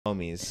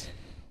homies,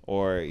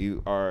 or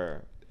you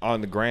are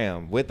on the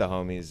gram with the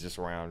homies just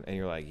around, and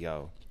you're like,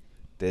 yo,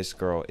 this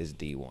girl is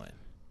D1.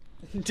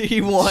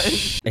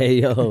 D1.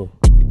 Hey, yo.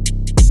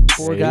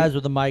 Four guys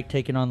with a mic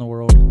taking on the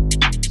world.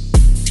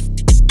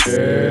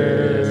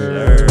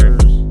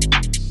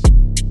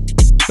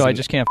 So I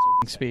just can't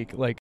speak.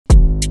 Like,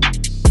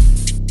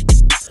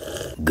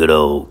 Good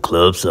old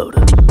club soda.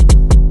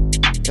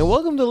 And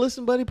welcome to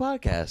Listen Buddy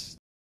Podcast.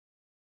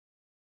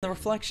 the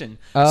reflection.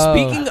 Oh.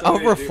 Speaking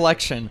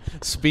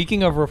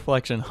of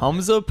reflection,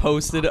 Hamza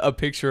posted a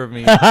picture of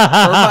me for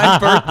my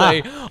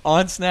birthday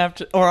on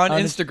Snapchat or on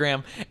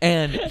Instagram,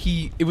 and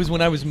it was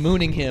when I was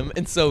mooning him,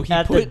 and so he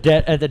At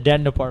the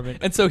den department.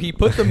 And so he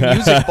put the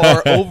music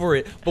bar over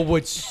it. But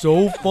what's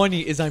so funny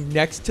is I'm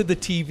next to the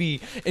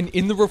TV, and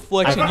in the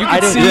reflection, you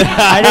can see.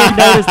 I didn't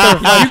notice the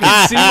reflection. You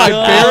can see my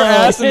bare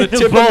ass and the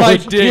tip of my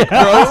dick,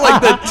 bro.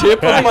 Like the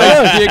tip of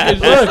my dick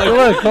is just like.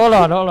 Look,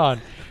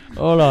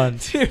 hold on.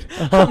 Dude,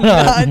 I'm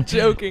not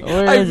joking.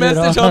 I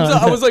messaged Hamza.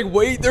 I was like,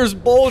 wait, there's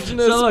bulge in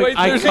this. So look, wait,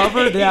 I there's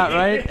covered that,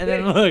 right? And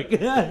then look,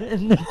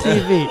 in the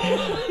TV.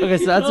 Okay,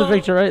 so that's the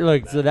picture, right?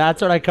 Look, so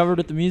that's what I covered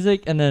with the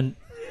music, and then...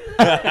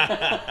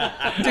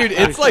 Dude,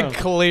 it's like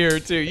clear,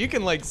 too. You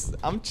can like,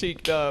 I'm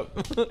cheeked up.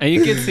 And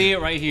you can see it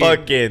right here.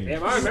 Fucking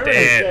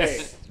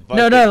Dance.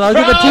 No, look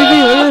at the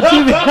TV. Look at the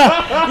TV.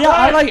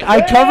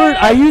 Yeah,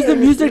 I used the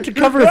music to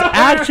cover his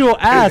actual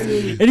ass.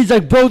 And he's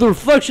like, bro, the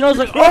reflection. I was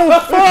like, oh,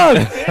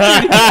 fuck.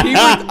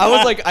 I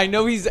was like, I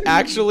know he's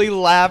actually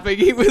laughing.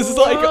 He was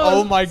like,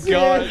 oh my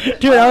God.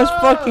 Dude, I was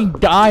fucking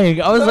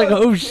dying. I was like,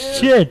 oh,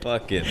 shit.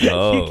 Fucking You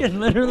no. can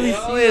literally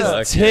see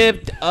it.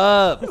 tipped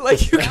up.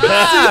 Like, you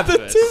can see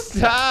the tip.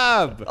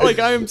 Stop. Like,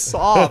 I am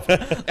soft.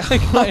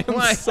 Like, I am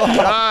My soft.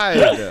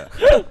 God.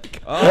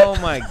 Oh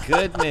my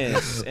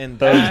goodness. And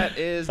that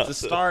is the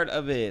start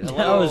of it. That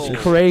Hello. was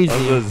crazy.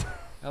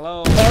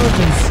 Hello. That was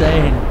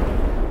insane.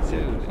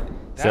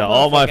 Dude. that So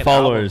all my motherfucking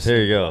followers, album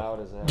here you was go. loud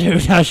as hell.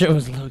 Dude, that shit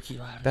was low-key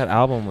loud. That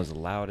album was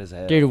loud as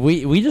hell. Dude,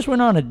 we just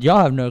went on a... Y'all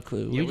have no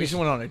clue. Yeah, we just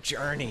went on a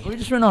journey. we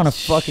just went on a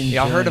fucking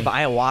Y'all heard of journey.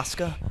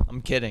 ayahuasca?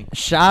 I'm kidding.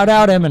 Shout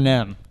out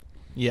Eminem.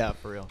 Yeah,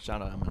 for real.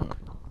 Shout out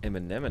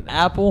Eminem. Eminem.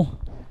 Apple.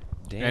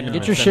 Damn.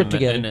 Get your shit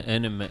together.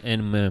 Enema.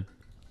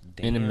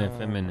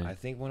 Damn. I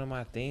think one of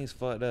my things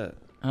fucked up.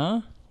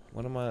 Huh?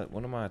 One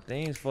of my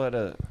things fucked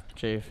up.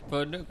 Chief.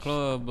 Put the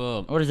club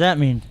up. What does that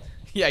mean?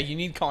 Yeah, you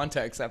need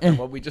context after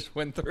what we just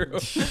went through.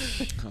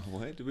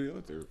 What did we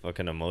go through?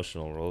 Fucking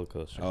emotional roller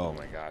coaster. Oh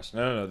my gosh.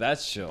 No.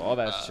 That's chill. All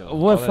that's chill.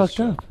 what All that's fucked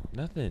chill. up?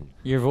 Nothing.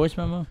 Your voice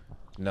memo?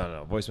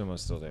 No. Voice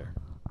memo's still there.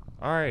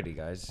 Alrighty,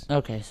 guys.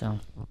 Okay, so.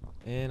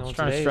 And on Just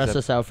trying to today's stress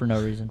us out for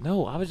no reason.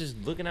 No, I was just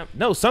looking up.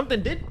 No,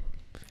 something did.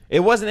 It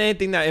wasn't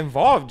anything that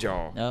involved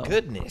y'all. No.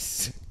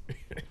 Goodness.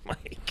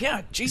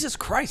 Yeah, Jesus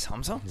Christ,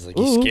 Hamza. He's like,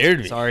 you scared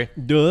me. Sorry.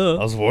 I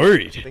was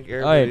worried. I think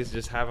everybody's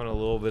just having a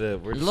little bit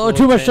of. A little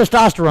too much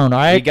testosterone, all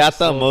right? We got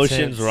the So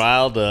emotions tense.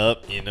 riled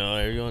up, you know,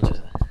 everyone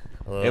just...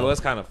 It was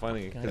kind of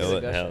funny.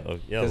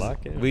 Yeah,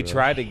 lock it. We bro.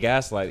 tried to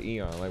gaslight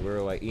Eon. Like, we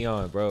were like,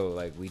 Eon, bro,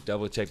 like, we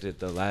double checked it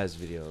the last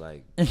video.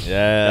 Like,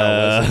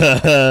 Yeah.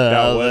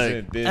 that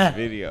wasn't this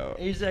video.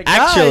 He's like,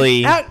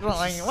 Actually-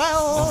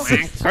 well.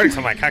 According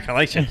to my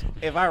calculations.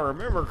 If I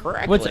remember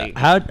correctly.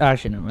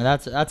 Actually, no,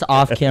 that's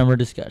off-camera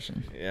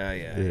discussion.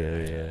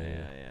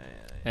 Yeah.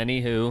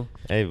 Anywho,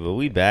 Hey, but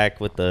we back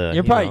with the...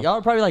 Y'all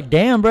are probably like,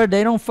 damn, bro,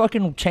 they don't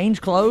fucking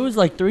change clothes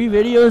like 3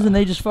 videos and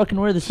they just fucking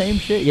wear the same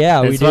shit.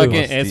 Yeah, we it's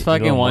do.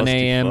 fucking 1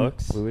 a.m.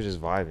 We were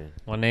just vibing.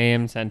 1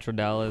 a.m. Central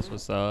Dallas.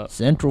 What's up?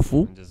 Central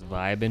fool. Just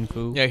vibing,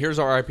 fool. Yeah, here's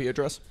our IP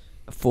address.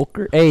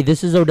 Fucker. Hey,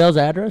 this is Odell's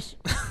address.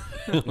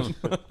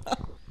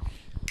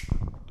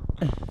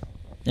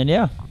 And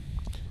yeah,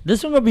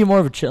 this one gonna be more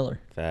of a chiller.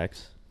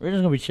 Facts. We're just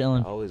gonna be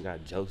chilling. I always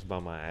got jokes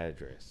about my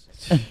address.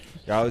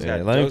 Y'all always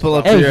got let me jokes pull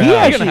up about- to Hey, your he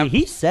house. actually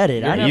he said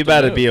it. I You didn't-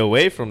 better be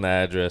away from the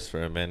address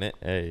for a minute.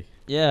 Hey.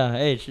 Yeah.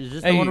 Hey, is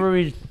this Hey, the one where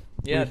we?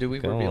 Yeah, do we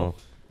Come reveal?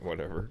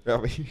 Whatever. I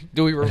mean,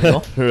 Do we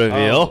reveal?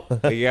 Reveal.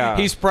 yeah.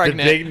 He's The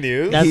pregnant. big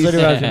news. That's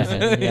literally what I was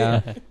gonna say.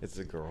 Yeah. It's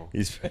a girl.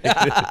 He's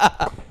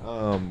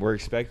We're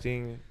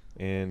expecting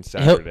in He'll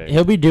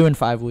Saturday. be due in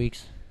 5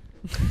 weeks.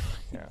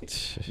 Yeah.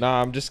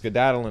 Nah, I'm just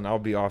skedaddling. I'll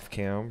be off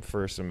cam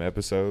for some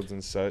episodes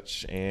and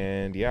such.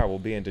 And yeah, we'll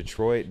be in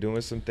Detroit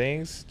doing some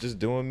things. Just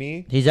doing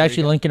me. He's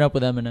actually linking up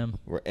with Eminem.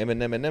 We're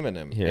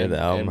Eminem. Yeah, the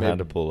album had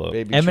to pull up.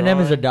 Baby Eminem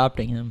is Tron,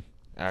 adopting him.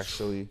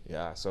 Actually,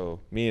 yeah. So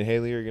me and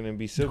Haley are gonna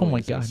be siblings Oh my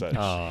and God. such.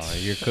 Oh,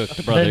 you're cooked,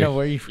 I don't know brother.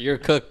 where you. You're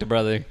cooked,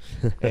 brother.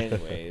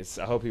 Anyways,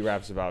 I hope he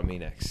raps about me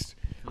next.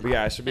 But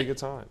yeah, it should be a good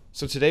time.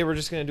 So today we're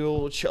just gonna do a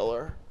little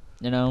chiller.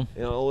 You know. A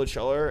little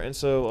chiller. And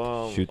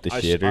so Shoot the I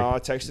shitter. I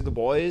texted the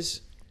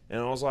boys and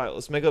I was like,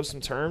 let's make up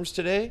some terms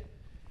today.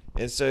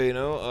 And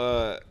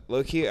so,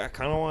 low key, I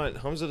kind of want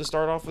Hamza to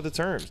start off with the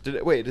terms. Does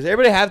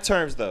everybody have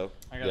terms though?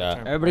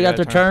 Yeah. Everybody got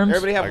their terms.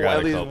 Everybody have I got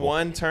at a least couple.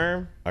 one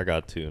term, I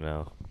got 2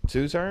 now.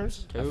 2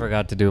 terms. I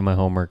forgot to do my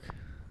homework.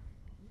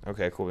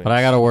 Okay, cool. But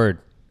I got a word,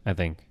 I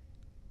think.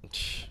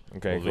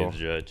 Okay, We'll cool. be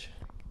the judge.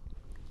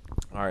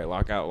 All right,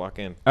 lock out, lock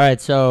in. All right,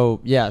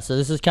 so so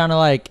this is kind of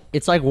like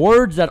it's like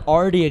words that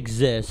already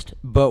exist,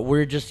 but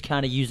we're just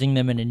kind of using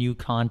them in a new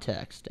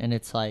context, and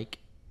it's like,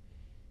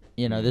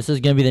 this is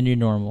gonna be the new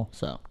normal.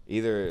 So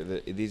Either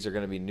these are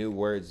going to be new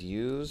words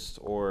used,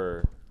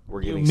 or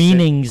we're giving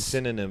meanings,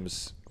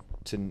 synonyms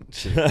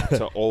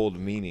to old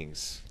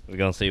meanings. We're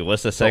gonna see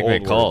what's the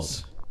segment old called.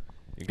 words.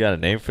 You got a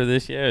name for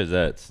this year? Or is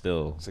that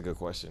still? That's a good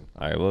question.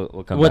 All right, we'll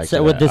come back what's to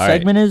that? What that. the All right.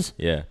 segment is?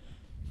 Yeah,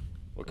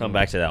 we'll come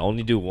back to that.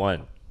 Only do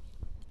one.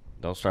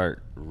 Don't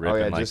start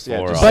ripping just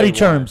four just off. Buddy say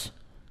terms.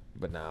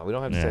 But nah, we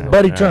don't have to say Yeah. that.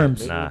 Buddy Maybe terms.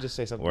 Maybe Nah, we'll just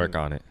say something. work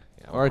on it.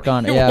 Yeah, Work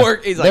on it. Yeah.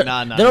 Work. He's like,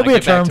 nah. There'll be a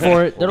get back term to for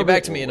me. it. There'll Get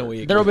back be- to me in a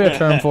week. There'll be a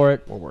term for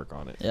it. We'll work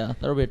on it. Yeah,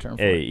 there'll be a term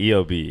for Hey, it.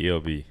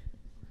 EOB.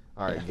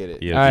 All right, get it.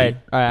 EOB. All right,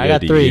 I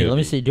got EOD. 3. Let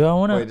me see. Do I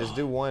want Wait, to? just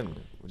do one.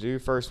 Do your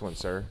first one,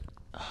 sir.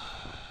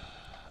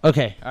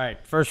 Okay. All right.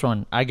 First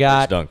one I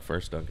got.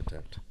 First dunk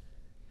attempt.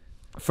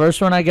 First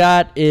one I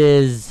got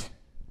is.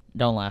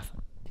 Don't laugh.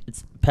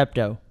 It's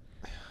Pepto.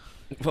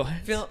 Feeling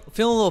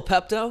a little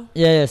Pepto?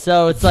 Yeah.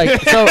 So it's like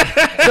so. Look,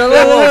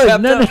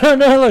 Pepto.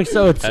 no. Look.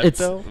 So it's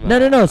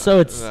Pepto? no. So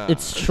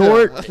it's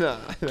short.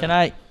 Can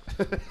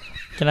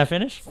I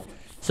finish?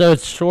 So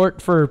it's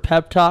short for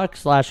pep talk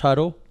 /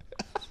 huddle.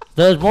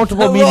 There's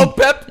multiple A meanings. little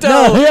Pepto.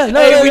 No,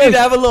 Hey, we need to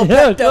have a little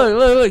Look, Pepto.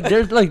 look.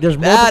 There's multiple.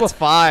 That's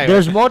fine.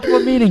 There's multiple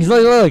meanings.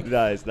 Look.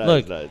 Nice,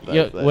 Look,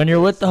 when you're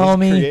with the He's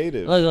homie,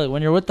 creative. look,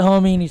 when you're with the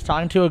homie and he's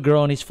talking to a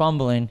girl and he's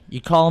fumbling,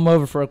 you call him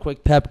over for a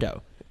quick Pepto.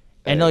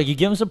 And Hey. like you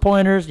give him some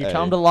pointers, you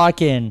tell him Hey. to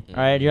lock in. All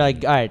right, you're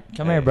like, all right,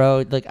 come here, Hey.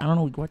 bro. Like I don't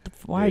know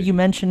why are Dude, you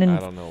mentioning? I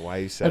don't know why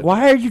you said Like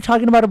why are you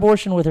talking about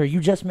abortion with her? You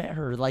just met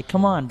her. Like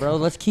come on, bro.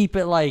 Let's keep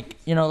it like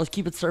let's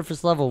keep it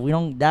surface level. We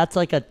don't. That's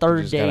like a that.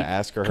 third Just gotta date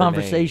ask her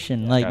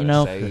conversation. name. Like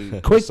Gotta say,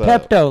 quick "What's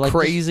up?" Pepto. Like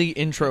Crazy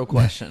intro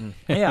question.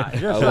 yeah, A,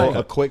 just little- like,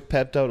 a quick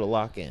Pepto to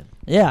lock in.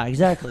 yeah,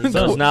 exactly.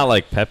 So it's not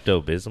like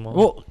Pepto Bismol.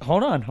 Well,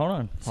 hold on.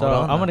 So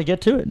on I'm now. gonna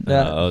get to it.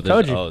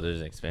 Told you.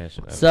 There's an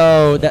expansion.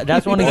 So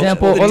that's one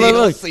example. The Oh,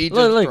 look, DLC just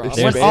look. dropped.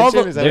 When Expansion, all the,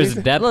 is that There's what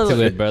you depth Look, to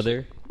look. it,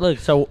 brother. look,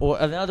 so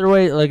another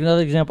way, like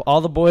another example,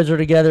 all the boys are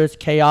together. It's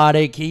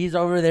chaotic. He's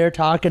over there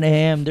talking to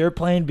him. They're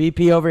playing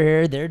BP over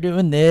here. They're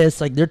doing this.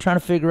 Like they're trying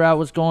to figure out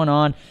what's going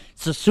on.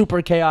 It's just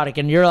super chaotic,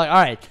 and you're like, all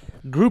right.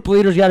 Group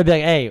leaders got to be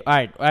like, hey, all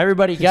right,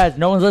 everybody, guys,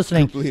 no one's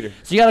listening. Group leader.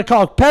 So you got to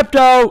call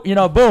Pepto,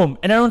 boom,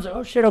 and everyone's like,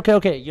 oh shit,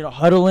 okay,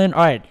 huddle in.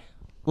 All right,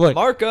 look,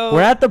 Marco.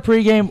 we're at the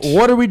pregame.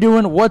 What are we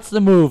doing? What's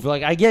the move?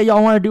 Like, I get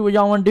y'all want to do what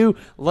y'all want to do.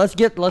 Let's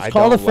call the I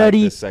don't like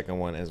Fetty. the second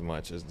one as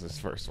much as this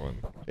first one.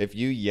 If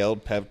you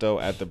yelled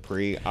Pepto at the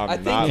pre, I'm I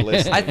not think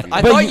listening. I to you.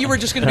 thought But you were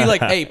just gonna be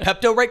like, "Hey,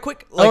 Pepto, right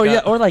quick." Like, Oh yeah,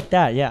 or like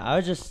that. Yeah, I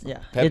was just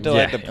Pepto It-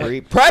 at the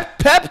pre.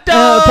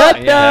 Pepto.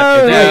 Pepto.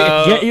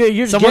 Yeah, Like,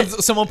 you're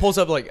Someone pulls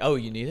up like, "Oh,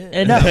 you need it."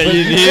 And no, but-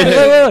 You need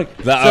look.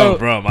 Oh,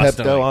 bro, my Pepto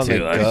stomach on the too.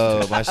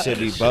 go. My shit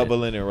be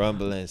bubbling and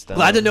rumbling. Stuff.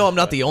 Glad to know I'm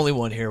not the only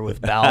one here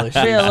with bowel issues.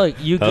 So yeah, look,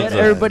 you Thumbs get up.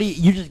 everybody.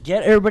 You just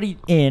get everybody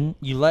in.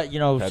 You let so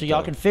Pepto.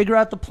 y'all can figure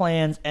out the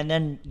plans and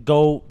then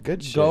go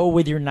Good shit. go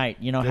with your night.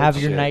 Have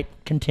your shit. night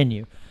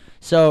continue.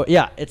 So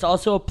yeah, it's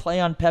also a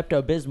play on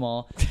Pepto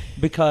Bismol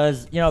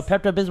because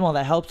Pepto Bismol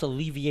that helps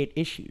alleviate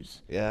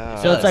issues.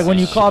 Yeah. So it's like when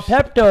you call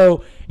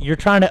Pepto, you're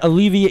trying to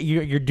alleviate.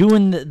 You're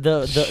doing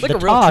the It's like the a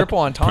real talk. triple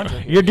entendre.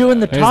 Here. You're doing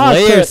the There's talk.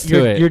 layers to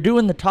you're, it. you're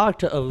doing the talk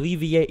to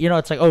alleviate.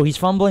 It's like, oh, he's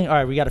fumbling. All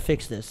right, we got to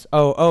fix this. We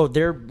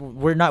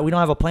don't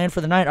have a plan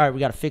for the night. All right, we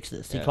got to fix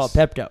this. You call it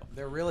Pepto.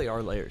 There really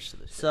are layers to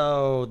this.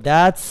 So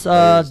that's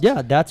Layers.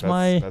 that's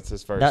my That's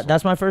his first. one.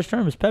 that's my first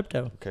term is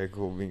Pepto. Okay,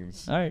 cool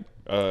beans. All right.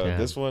 Yeah.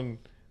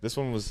 This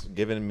one was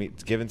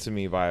given to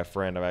me by a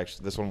friend.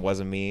 This one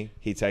wasn't me.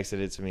 He texted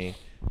it to me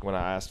when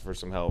I asked for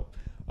some help.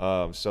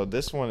 So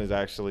this one is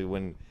actually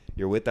when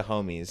you're with the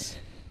homies,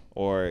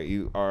 or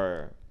you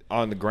are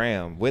on the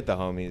gram with the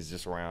homies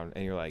just around,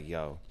 and you're like,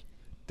 "Yo,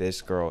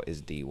 this girl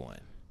is D1."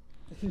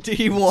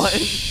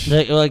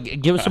 D1.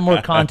 Like, give us some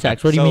more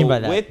context. What do you mean by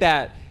that? With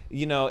that,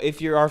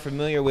 if you are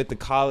familiar with the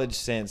college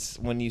sense,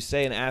 when you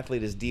say an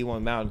athlete is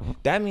D1 Mountain,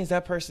 that means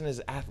that person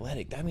is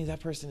athletic. That means that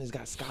person has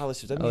got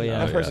scholarships. That means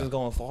that person's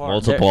going far.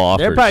 Multiple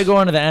They're offers. probably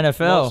going to the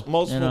NFL.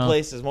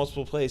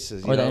 Multiple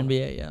places. Or the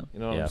NBA, yeah. You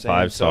know what Yeah, I'm saying?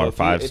 5-star, if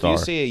 5-star. you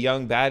see a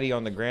young baddie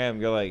on the gram,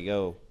 you're like,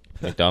 yo,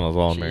 McDonald's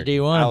All She's American.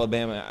 D1.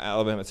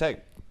 Alabama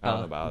Tech. I don't Oh.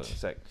 know about Alabama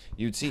Tech.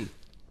 UT.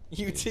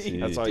 UT.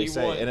 That's all you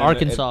say. And then-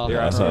 Arkansas. and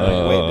you're asking,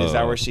 like, wait, is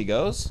that where she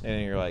goes?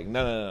 And you're like,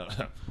 no.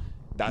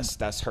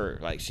 That's her.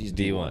 Like, she's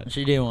D1.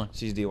 She D1.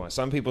 She's D1.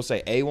 Some people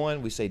say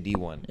A1. We say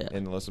D1 Yeah.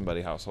 in the Listen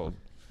Buddy household.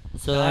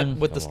 So then,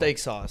 With the steak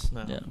sauce.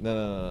 No. Yeah.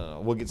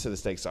 No. We'll get to the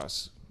steak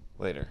sauce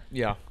later.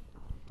 Yeah.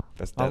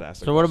 That's oh, that.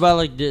 so what about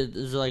like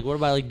what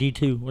about like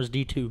D2? What's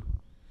D2?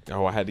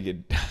 Oh, I had to get.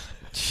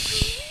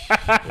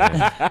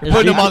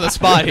 Putting him on the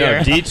spot No, here.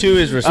 D2 is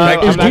Is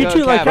respect. I'm not D2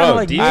 gonna like cap. kind of Bro,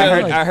 like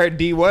D2 I heard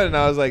D1 and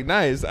I was like,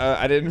 nice.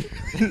 I didn't.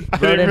 I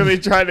didn't really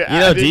try to. You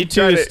know, I didn't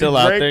try D2 is to still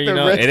out break there. You the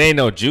know, rest- it ain't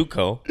no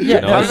JUCO. Yeah,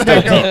 You know, it's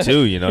still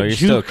D2. You know, you're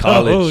still JUCO.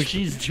 college.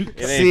 She's JUCO.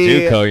 It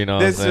ain't JUCO. You know,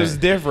 what I'm this was saying?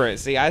 different.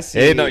 See, I see.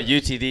 It ain't no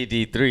UTD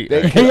D3.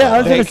 They could, Yeah, I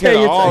was they gonna say,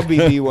 could it's all like- be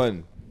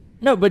D1.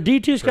 No, but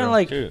D2 is kind of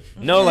like True.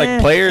 No,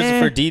 like players eh.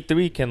 for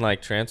D3 can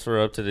like transfer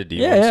up to the D1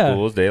 Yeah, yeah.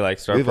 schools. They like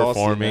start We've all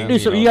seen performing. that.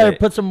 Dude, so know, you gotta they-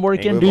 put some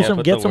work in, we've do all some,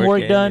 put get the some work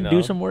work in, done, you do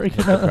know. some work.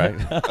 Right.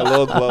 A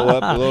little glow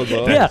up, a little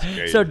glow up. Yeah.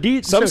 crazy. So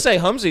D. Some so, say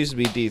Humza used to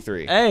be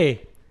D3.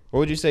 Hey,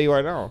 What would you say you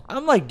are now?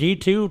 I'm like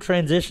D2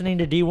 transitioning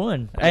to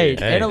D1. Hey,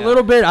 Hey. in a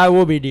little bit, I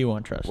will be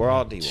D1. Trust We're me.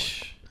 all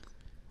D1.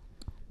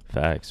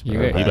 Facts, bro.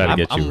 You- He better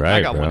get you right,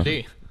 I got bro.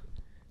 1D.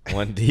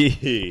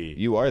 1D.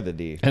 You are the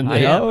D. And I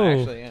they, am, Oh,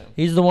 actually, yeah.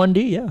 he's the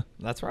 1D. Yeah.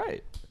 That's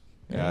right.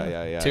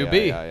 Yeah.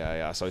 2B.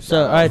 Yeah. So,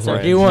 So, all right, so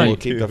friends. D1. We'll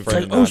keep the It's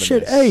friend like, oh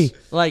shit, anonymous. hey,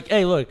 like,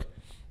 hey, look,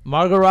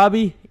 Margot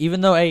Robbie.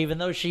 Even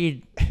though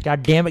she,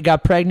 god damn it,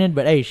 got pregnant,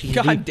 but hey, she's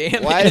God damn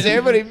it. Why is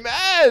everybody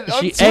mad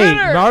on She, Twitter?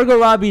 hey, Margot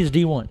Robbie is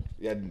D1.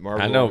 Yeah,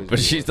 Marvel I know, always but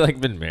do she's that.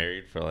 like been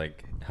married for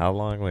like how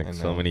long? Like I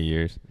so know. many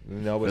years.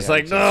 Nobody It's had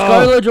like to- no.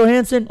 Scarlett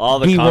Johansson, All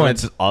the D1.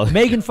 comments- all the-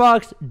 Megan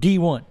Fox,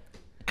 D1.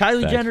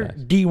 Kylie Facts, Jenner, facts.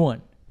 D1.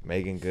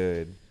 Megan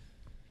Good,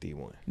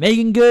 D1.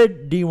 Megan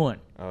Good, D1.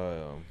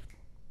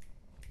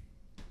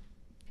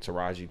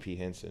 Taraji P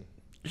Henson.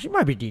 She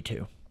might be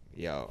D2.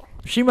 Yo.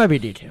 She might be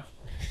D2.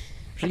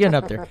 She's getting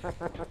up there.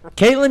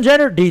 Caitlyn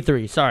Jenner,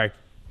 D3. Sorry.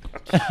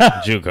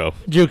 JUCO.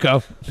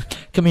 JUCO.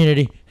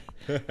 Community.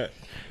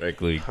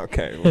 Rec League.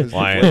 Okay.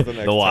 Why? What's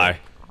The Y.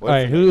 All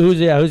right,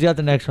 who's got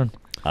the next one?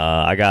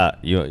 I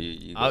got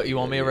you. Oh, you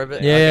want me to rip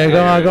it? Yeah,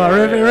 go on.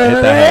 Rip it, Hit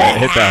rip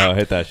that. it.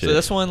 Hit that shit. So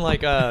this one,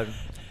 like,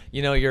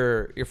 you know,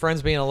 your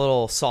friend's being a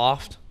little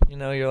soft. You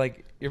know, you're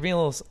being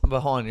a little, but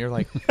hold on, you're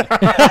like, wait,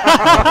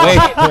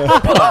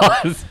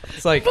 Pause.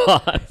 it's like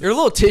Pause. you're a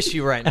little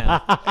tissue right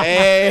now.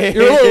 Hey.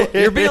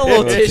 You're being a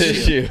little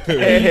tissue.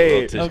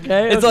 Hey.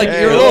 Okay. It's like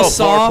okay. you're a Hey, little little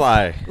soft,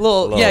 four-ply.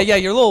 little Low. yeah,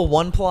 you're a little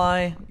one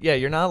ply. Yeah,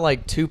 you're not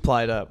like two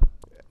plied up.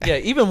 Yeah,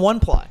 even one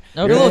ply.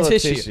 You're a Okay. little Little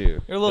tissue. tissue. You're a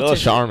A little little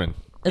tissue. Charmin.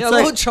 It's Yeah, a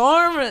like, little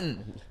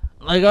charming.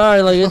 like, all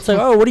right, like, it's like,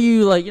 oh, what are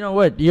you, like, you know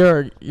what?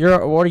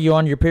 What are you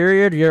on your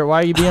period?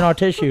 Why are you being all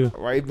tissue?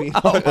 Why you being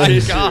Oh my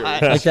tissue? God.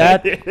 Like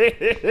that?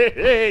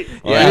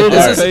 Yeah, Dude,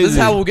 this that's is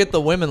how we'll get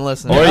the women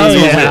listening. Or That's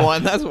you- what yeah. we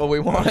want. That's what we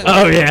want.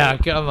 Oh, yeah,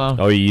 come on.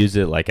 Oh, you use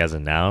it like as a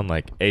noun,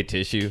 like a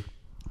tissue.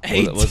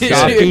 Hey, What's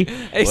tissue. good?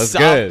 Hey, What's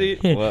softy.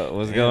 good?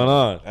 What's going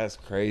on? That's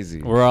crazy.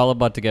 we're all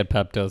about to get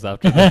Peptos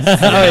after this.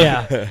 Oh,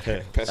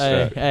 yeah. That's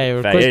Hey,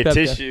 we're Hey, quick Pepto.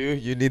 tissue.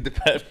 You need the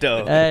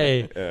Pepto.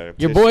 Hey, your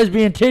tissue. boy's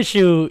being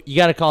tissue. You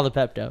got to call the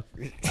Pepto.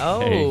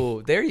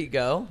 Oh, there you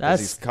go. He's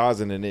That's,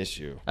 causing an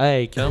issue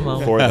hey, come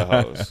on. for the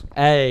host.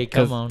 Hey,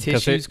 come 'Cause on.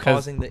 Tissue's 'cause-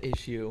 causing the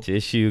issue.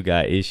 Tissue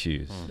got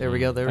issues. There we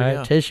go. There All we right,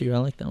 go. tissue. I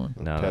like that one.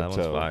 No, that one's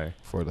Pepto fire.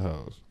 for the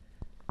host.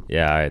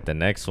 Yeah, all right. The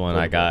next one For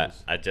the I got.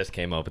 boys. I just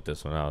came up with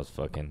this one. I was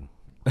fucking.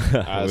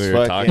 I was we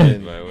were fucking-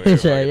 talking. But we He were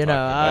said, fucking you know,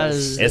 talking I about it.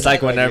 was- It's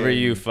like whenever fucking-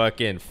 you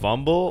fucking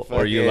fumble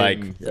or you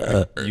like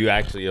fucking- you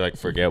actually like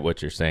forget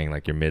what you're saying,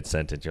 like you're mid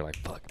sentence, you're like,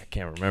 fuck, I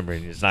can't remember,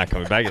 and it's not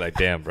coming back. You're like,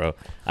 damn, bro,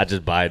 I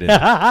just Biden.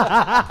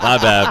 My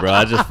bad, bro.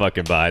 I just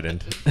fucking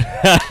Biden.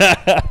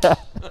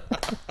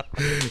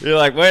 You're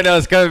like, wait, no,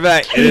 it's coming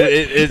back.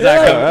 It's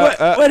not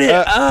coming.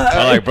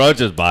 I'm like, bro,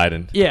 just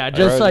Biden. Yeah,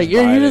 just Bro, like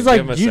just you just Biden. like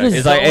Give him a you second. just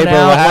It's like, hey, zone bro,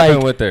 what out, happened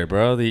like, with her,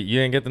 bro? You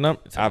didn't get the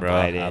number? It's like, I bro,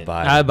 Biden.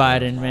 I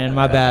Biden, man.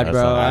 My bad, That's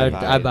bro. all I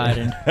right.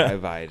 Biden. I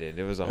Biden.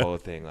 It was a whole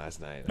thing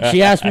last night.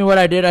 She asked me what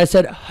I did. I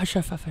said, hush,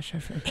 hush, hush,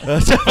 hush,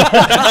 hush.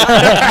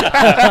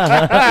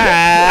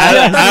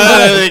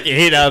 I don't think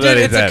he knows what Dude,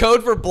 he it's a said.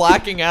 code for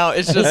blacking out.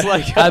 It's just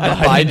like I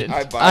Biden.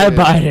 I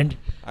Biden.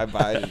 I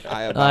Biden.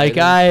 I Like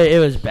Biden. it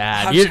was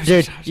bad.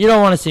 Dude, you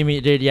don't want to see me,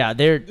 dude. Yeah,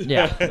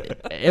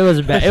 it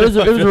was bad. It was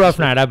a rough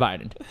night. I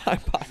Biden.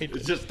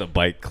 It's just a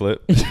bike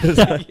clip.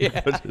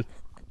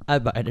 I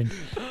Biden.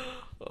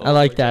 I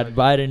like that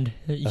Biden.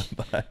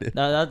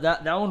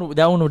 That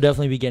one will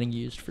definitely be getting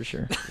used for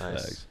sure.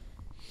 Nice.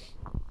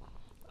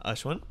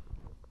 Ashwin?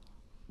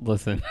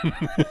 Listen.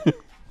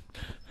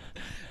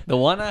 The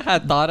one I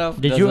had thought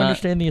of. Did does you not-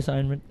 understand the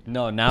assignment?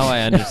 No, now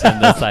I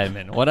understand the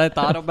assignment. What I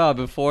thought about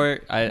before,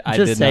 I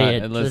Just did say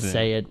not. it. Listen, Just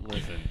say it.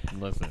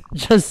 Listen.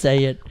 Just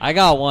say it. I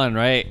got one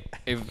right.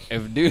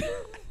 If dude,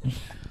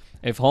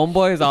 if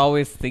homeboy is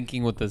always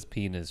thinking with his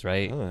penis,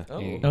 right? Oh.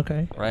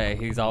 Okay. Right.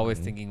 He's always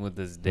thinking with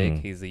his dick.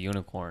 Mm. He's a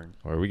unicorn.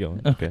 Where are we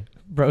going? Okay.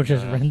 Bro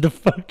just read the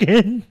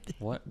fucking.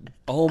 What?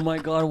 Oh my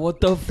god! What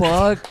the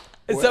fuck?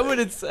 Is that what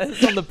it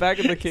says on the back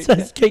of the It cake?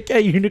 says Kit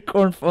Kat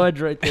unicorn fudge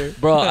right there.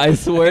 Bro, I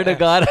swear to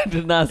God, I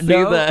did not see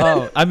No? that.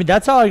 Oh, I mean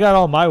that's how I got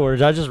all my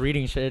words. I was just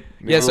reading shit.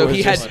 Yeah, so It was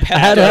he had just- Pepto. I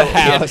had a he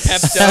had house.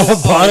 Pepto I have a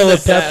on bottle the of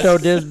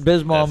Pepto desk.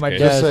 Bismol on my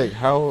That's Just desk. like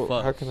how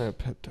Fuck. can I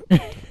Pepto?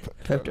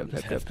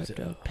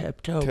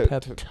 Pepto,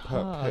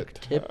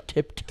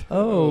 tip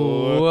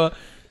toe.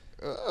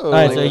 Oh, All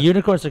right, so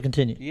unicorns to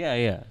continue.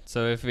 Yeah.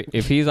 So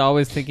if he's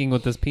always thinking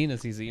with his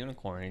penis, he's a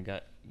unicorn. He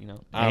got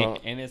I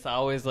don't- and it's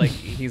always like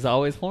he's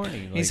always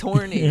horny. Like, He's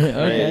horny.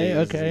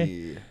 Okay.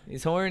 Crazy.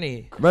 He's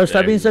horny. Bro,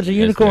 stop being such a That's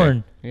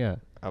unicorn. Yeah.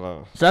 I don't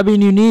know. Stop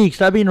being unique.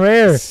 Stop being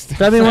rare.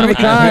 Stop being one of a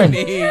kind.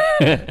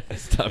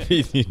 Stop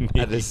eating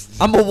I me. just.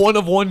 I'm a one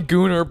of one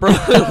gooner, bro.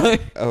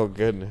 Like, Oh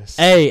goodness.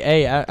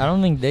 Hey, I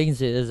don't think they can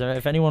see this.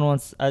 If anyone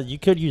wants, you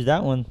could use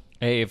that one.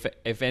 Hey,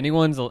 if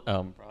anyone's bro.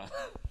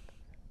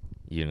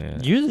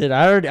 Use it.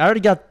 I already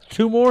got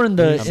 2 more in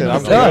the said,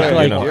 I'm duck.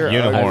 good. Like,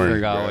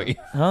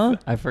 Unicorn.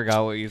 I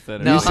forgot what you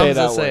said. No, You say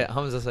Hamza that say one. it.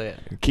 Hamza say it.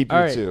 Keep All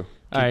your right. 2.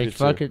 all right,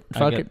 fuck it.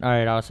 All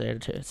right, I'll say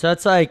it too. So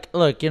it's like,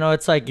 look,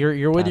 it's like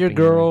you're with your Tapping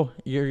girl,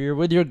 you're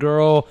with your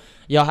girl,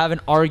 y'all have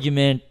an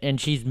argument, and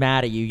she's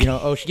mad at you.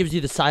 Oh, she gives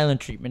you the silent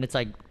treatment. It's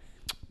like,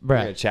 You're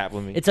gonna bruh.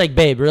 chaplain me. It's like,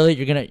 babe, really?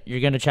 You're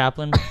gonna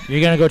chaplain?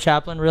 You're gonna go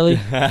chaplain, really?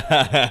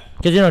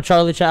 Because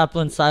Charlie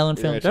Chaplin's silent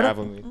You're film. gonna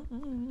chaplain me.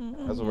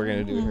 That's what we're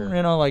gonna do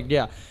here. Like,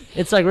 yeah.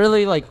 It's like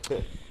really like.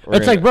 We're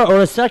It's like, gonna- bro,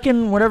 or a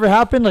second, whatever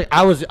happened, like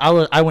I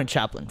went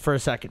chaplain for a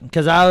second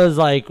because I was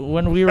like,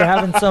 when we were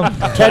having some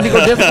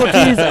technical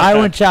difficulties, I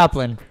went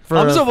chaplain for.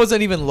 Hamza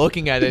wasn't even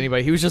looking at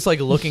anybody. He was just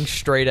like looking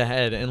straight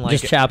ahead and like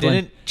Just chaplain.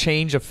 didn't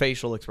change a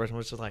facial expression.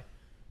 Was just like,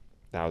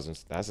 That's a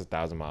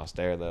 1,000-mile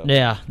stare though.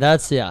 Yeah,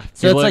 that's So You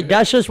it's look- like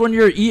that's just when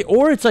you're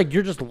or it's like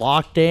you're just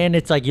locked in.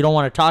 It's like you don't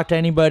want to talk to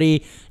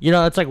anybody.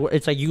 It's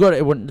like you go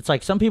to it's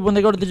like some people when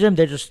they go to the gym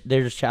they're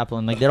just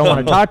chaplain. Like they don't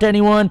want to talk to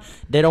anyone.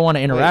 They don't want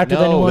to interact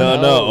with anyone.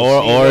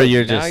 or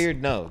you're now just- you're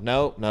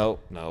no.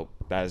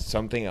 That is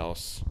something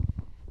else.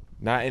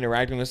 Not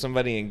interacting with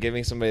somebody and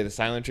giving somebody the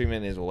silent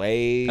treatment is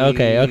way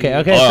Okay. Or, Sorry,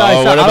 what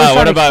I was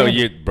trying to about expand.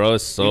 you?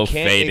 Bro's so You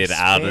can't faded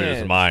out of his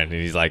expand. mind,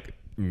 and he's like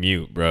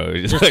mute, bro.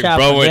 He's Just like,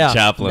 chaplain, bro went yeah.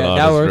 chaplain That- on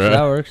that us, works, bro.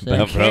 that works, yeah.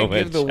 That You bro can't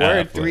went give the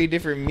word chaplain. 3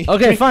 different meanings.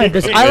 Okay, fine.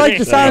 I like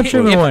the silent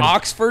treatment if one.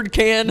 Oxford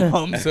can,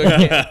 Hamza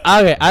can.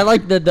 Okay, I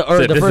like the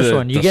So this first is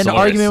one. You the get in an source.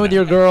 argument with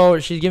your girl.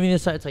 She's giving you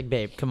this. It's like,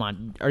 babe, come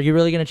on. Are you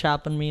really gonna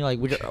chaplain me? Like,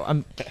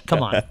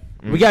 come on.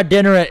 We got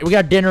dinner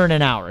in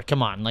an hour.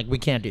 Come on. Like, we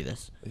can't do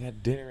this. We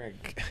had dinner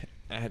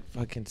at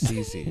fucking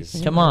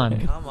CC's. Come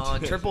on. Come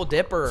on, triple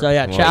dipper. So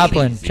yeah, Well,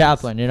 chaplain.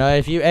 Jesus.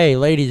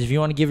 Ladies, if you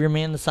want to give your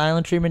man the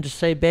silent treatment, just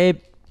say, babe,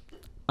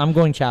 I'm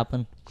going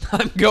chaplain.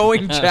 I'm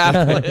going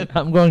chaplain.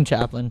 I'm going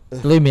chaplain.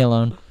 Leave me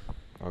alone.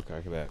 Okay,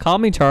 look at that. Call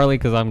me Charlie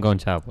because I'm going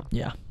chaplain.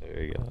 Yeah.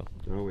 There you go.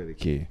 Throw away the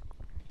key.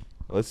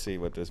 Let's see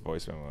what this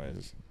voice memo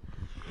is.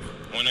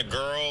 When a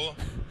girl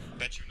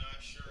that you're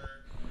not sure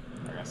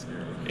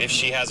if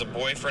she has a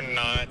boyfriend or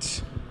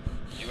not,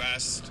 you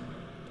ask,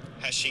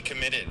 has she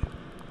committed?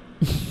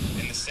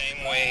 In the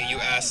same way you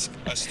ask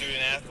a student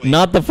athlete.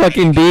 Not the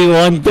fucking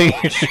D1 thing.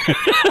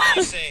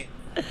 You say,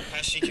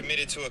 has she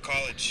committed to a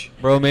college?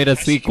 Bro made a Has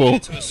she sequel.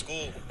 committed to a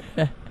school?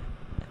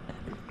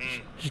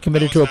 She's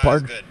committed That to a was not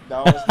as part. good.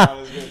 That was not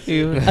as good.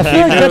 You- I feel like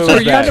that's Are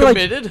what you kind of like.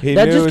 committed? He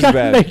That knew it just was kind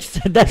of bad. makes.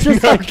 That's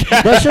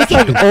just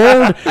like old.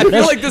 I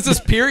feel like this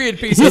is period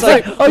piece. He's It's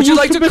like, are would you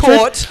like to committed?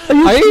 court? Are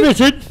you Are you-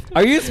 committed?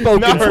 Are you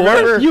spoken No, for?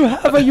 remember-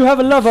 You have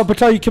a lover,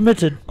 but are you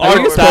committed? Are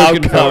you Remember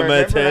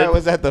committed? I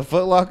was at the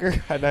Foot Locker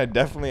and I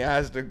definitely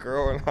asked a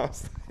girl and I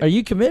was like, Are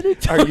you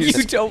committed? Are you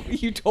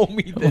You told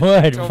me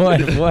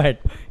that. What?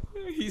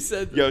 He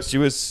said. yo, she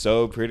was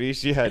so pretty.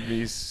 She had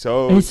me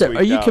so He said, tweaked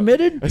 "Are you out."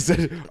 committed?" I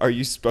said, "Are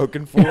you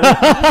spoken for?"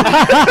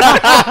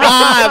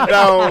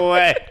 No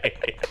way.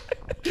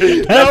 That's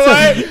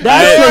Hey,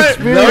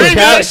 Shakespeare. no Bring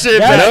that cap- shit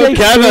no back.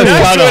 cap is That's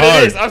kinda what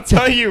hard. it is. I'm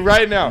telling you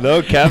right now.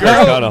 No cap is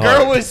Girl, kinda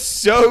girl hard. was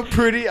so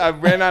pretty. I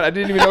ran out. I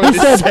didn't even know what He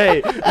to said-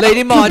 say. Lady To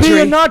be or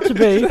Marjorie. not to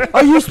be?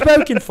 Are you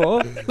spoken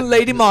for?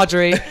 Lady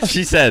Marjorie.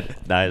 She said,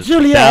 "Nice."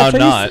 Juliet, Thou are you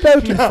not.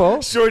 spoken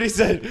for? Shorty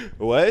said,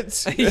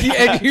 "What?"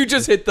 And you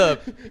just hit the.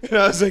 And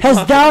I was like,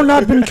 Has thou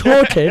not been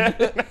courted?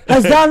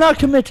 Has thou not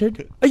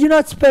committed? Are you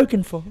not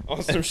spoken for?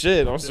 on some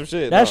shit. On some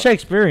shit. That's No.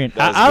 Shakespearean.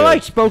 That's I good.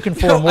 like spoken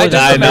for No, more I than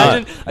just Die not.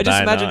 imagine. I just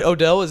Die imagine not.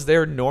 Odell is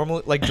there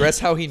normal, like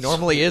dressed how he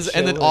normally is,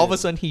 and then all of a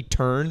sudden he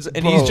turns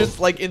and he's Bro. just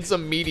like in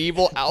some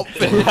medieval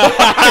outfit.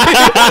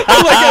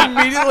 Like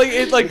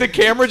immediately, like the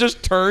camera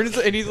just turns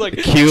and he's like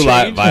Cue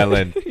light changed.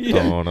 violin. Yeah.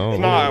 Oh no.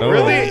 Nah, no.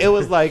 really? It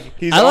was like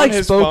he's I on like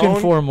his spoken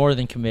phone. for more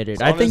than committed.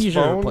 He's I on think his you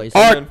should phone. replace it.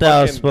 And then Art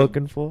thou fucking-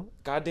 spoken for?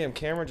 Goddamn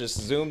camera just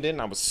zoomed in.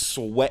 I was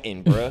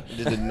sweating, bruh.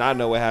 Just did not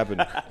know what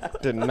happened.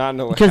 Did not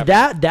know what Because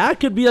happened. that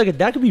could be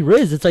that could be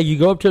Riz. It's like you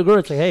go up to a girl.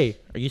 It's like, hey,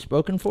 are you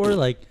spoken for?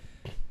 Like,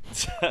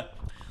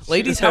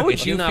 Ladies, how would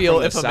If you you're not feel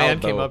from the if a man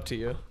South, came though. up to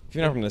you? If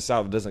you're not from the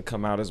South, it doesn't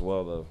come out as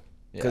well though.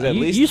 Because at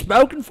you, least you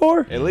spoken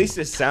for? at least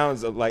it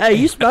sounds like Hey,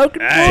 you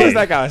spoken It for? seems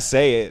like I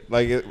say it.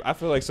 Like I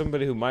feel like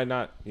somebody who might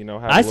not,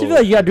 have. I still feel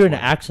like you gotta do an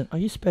accent. Are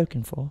you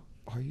spoken for?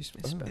 Are you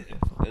spoken?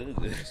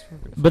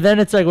 But then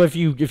it's like, well, if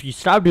you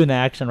stop doing the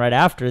accent right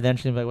after, then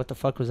she's gonna be like, what the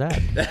fuck was that?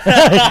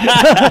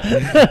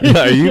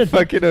 Are you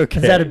fucking okay?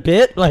 Is that a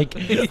bit? Like,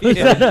 was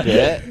that a-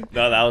 Yeah.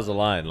 No, that was a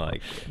line.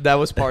 Like, That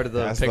was part of the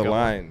That's the pickup.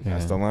 line.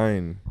 That's the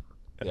line.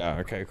 Yeah.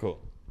 Okay. Cool.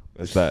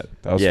 That's that.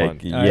 That was yeah, fun.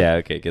 yeah.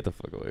 Okay, get the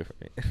fuck away from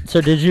me.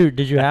 So did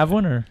you have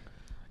one or?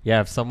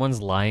 Yeah, if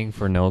someone's lying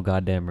for no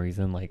goddamn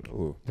reason, like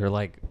Ooh. they're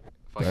like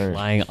fucking Dang.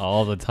 lying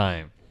all the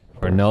time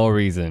for no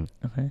reason.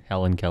 Okay.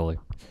 Helen Keller.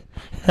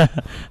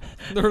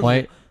 They're-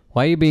 Why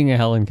are you being a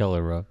Helen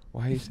Keller, bro?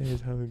 Why you saying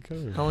it's Helen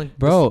Keller? Helen-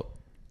 Bro,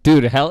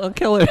 dude, Helen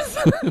Keller is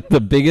the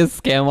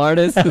biggest scam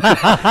artist in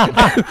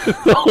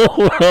the whole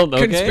world.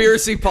 Okay?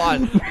 Conspiracy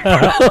pod.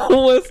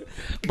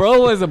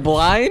 Bro was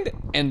blind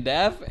and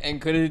deaf and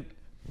couldn't.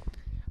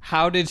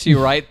 How did she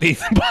write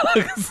these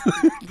books?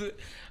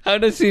 How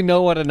does she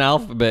know what an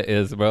alphabet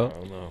is, I bro?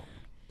 don't know.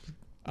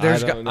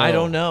 I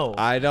don't know.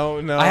 I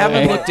don't know. I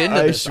haven't looked into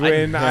this.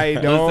 Ashwin, I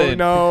don't Listen.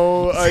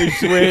 know.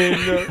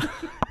 Ashwin.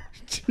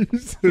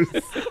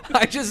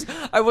 Jesus.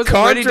 I wasn't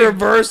ready to.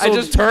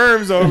 Controversial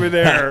terms over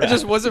there. I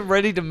just wasn't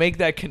ready to make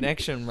that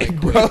connection. Like,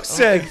 Bro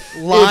said,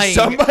 lying. if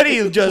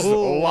somebody just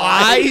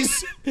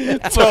lies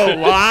to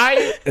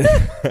lie,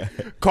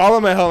 call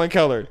him a Helen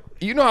Keller.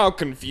 You know how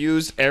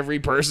confused every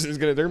person is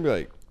gonna. They're gonna be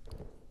like,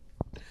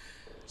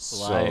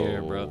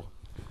 Liar, bro.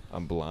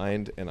 I'm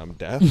blind and I'm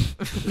deaf.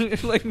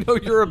 like, no,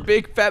 you're a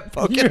big fat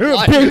fucking You're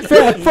liar. a big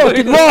fat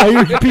fucking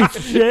liar, you piece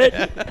of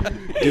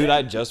shit. Dude,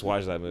 I just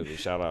watched that movie.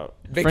 Shout out.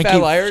 Big Frankie-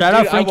 fat liar. shout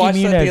out Dude, Frankie I watched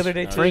that Muniz. the other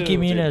day too. Frankie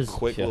Dude, Muniz.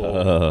 Quick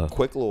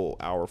little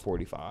hour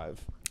 45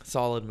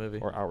 Solid movie.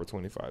 or hour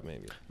 25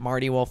 maybe.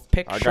 Marty Wolf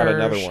picture. I got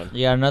another one.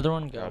 Yeah, another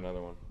one. Got Go.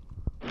 another one.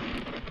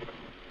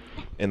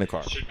 In the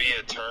car. Should be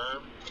a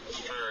term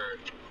for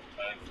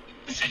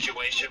a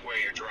situation where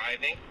you're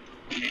driving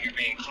and you're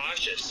being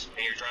cautious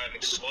and you're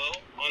driving slow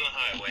on the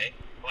highway,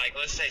 like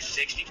let's say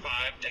 65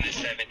 and then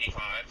 75.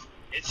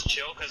 It's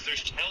chill because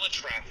there's hella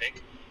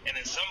traffic, and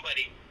then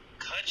somebody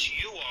cuts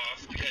you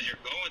off because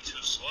you're going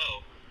too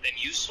slow. Then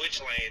you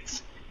switch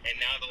lanes, and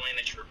now the lane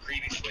that you were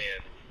previously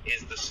in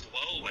is the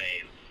slow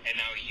lane, and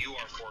now you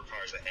are 4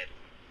 cars ahead,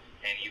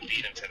 and you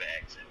beat him to the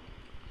exit.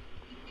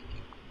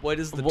 What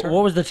is the What term?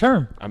 was the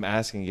term? I'm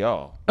asking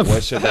y'all.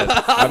 What should that?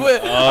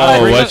 What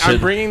I'm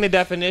bringing the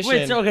definition.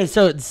 Wait, so, okay,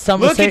 so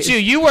someone Look say, at you.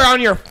 You were on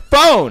your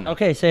phone.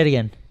 Okay, say it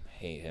again.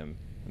 Hate him.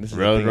 This is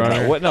Road the thing runner?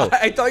 about- What? No.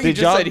 I thought you Did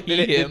just y'all- said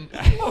eat him.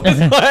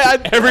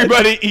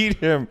 Everybody eat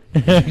him.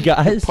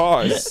 Guys,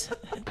 Pause.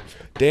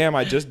 Damn,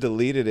 I just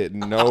deleted it.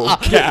 No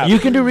cap. you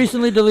can do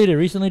recently deleted.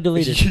 Recently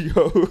deleted.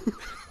 Yo.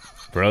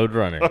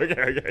 Roadrunner.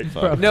 Okay.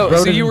 Bro, No, bro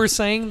so doesn't- you were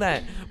saying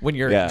that when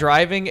you're Yeah.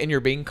 driving and you're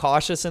being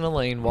cautious in a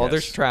lane while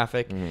there's Yes.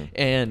 traffic,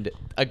 and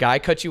a guy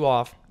cuts you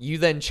off, you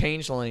then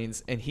change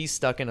lanes, and he's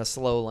stuck in a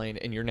slow lane,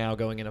 and you're now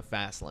going in a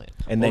fast lane.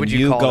 And What then would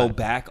you call go that?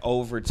 back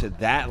over to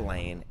that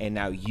lane, and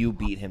now you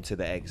beat him to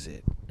the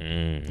exit.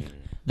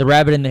 The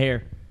rabbit in the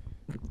hair.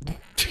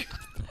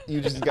 You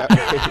just got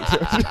That's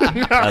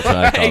what I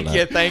call Thank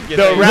you, that. thank you.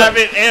 the thank you.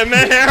 rabbit and the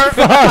hair.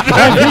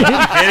 You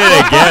did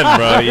it again,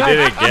 bro. You did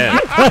it again.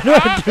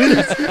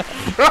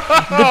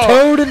 The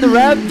toad and the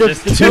rabbit. The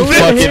Just toad two and the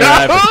fucking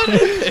hair.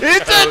 rabbits.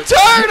 It's a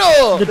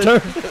turtle. The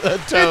toad.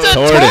 It's a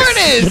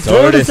Tortoise. tortoise.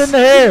 Tortoise in the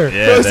hair.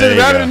 Yeah, So it's there the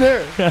you rabbit go. in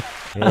there.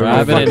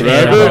 Rabbit in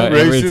hair, bro,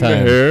 every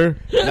time.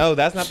 No,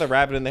 that's not the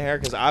rabbit in the hair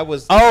because I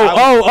was.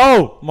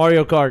 Oh,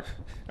 Mario Kart.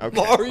 Okay.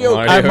 Mario.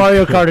 Mario. I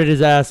Mario Karted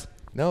his ass.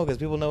 No, because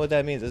people know what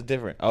that means. It's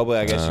different. Oh, but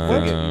I guess you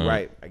forget. You're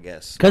right. I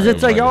guess. Because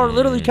it's like Mario y'all are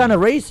literally kind of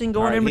racing,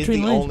 going Alright, in he's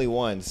between the lanes. only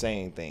one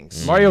saying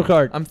things. Mario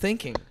Kart. I'm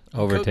thinking.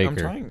 Overtaker. I'm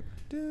trying.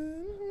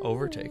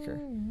 Overtaker.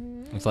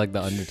 It's like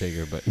the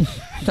Undertaker, but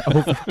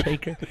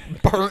Overtaker.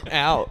 Burnt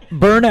out.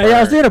 Burnout. Yeah,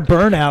 I was thinking of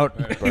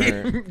burnout.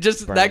 Burn.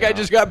 Just Burnt that guy out.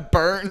 just got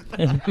burnt.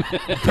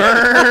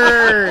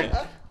 Burn.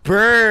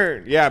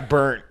 Burn. Yeah,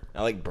 burnt.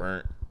 I like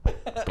burnt.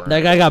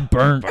 That guy got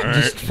burnt.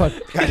 Just fuck.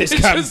 I just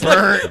got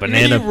burnt.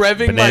 Banana, Me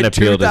revving banana my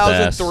peeled his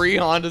ass. 2003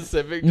 Honda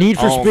Civic. Need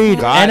for Oh, Speed.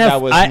 God,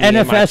 that was I me in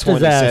my NFS'd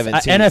his ass.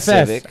 2017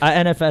 Civic. I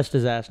NFS'd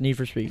his ass. Need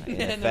for Speed.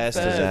 Fast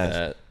his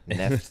ass.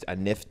 I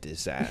niffed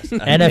his ass.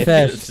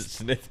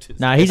 NFS.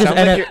 Nah, he It just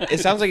sounds, like it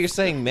sounds like you're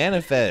saying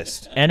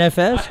manifest.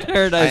 NFS.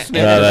 Paradise I- No,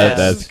 NFS.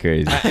 that's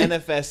crazy. I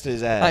NFS'd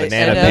his I ass.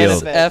 Banana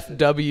peeled.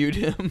 NSFW'd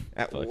him.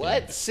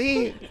 What?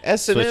 See?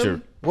 S&M?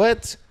 Switcher.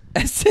 What?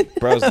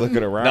 Bro's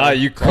looking around. No,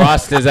 you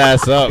crossed his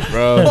ass up,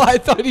 bro. Well, I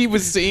thought he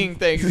was seeing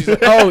things. He's like,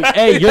 Oh,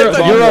 hey, Hey.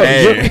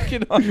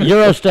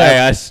 Eurostep. Hey,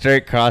 I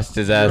straight crossed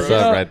his ass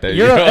up right there.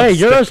 Hey,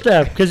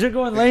 Eurostep, because you're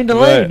going lane to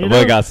lane. You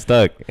Boy know? got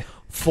stuck.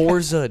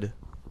 Forza.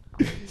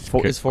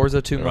 Is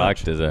Forza too much?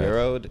 Rocked his ass.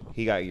 Euroed?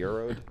 He got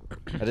Euroed?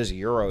 I just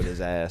Euroed his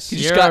ass. He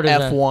just got Euroed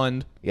his ass.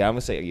 F1'd. Yeah, I'm going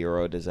to say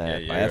Euroed his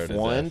ass. Yeah, Euroed his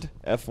F1'd?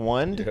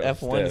 F1'd?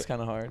 F1 is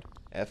kind of hard.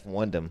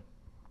 F1'd him.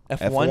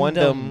 F1'd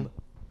him.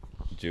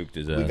 Juked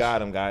his ass. We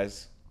got him,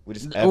 guys. We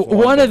just F1'd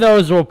One of him.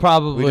 those will We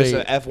probably.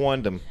 just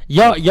F1'd him.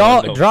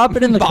 Y'all drop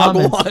it in the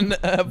comments. Bogwan.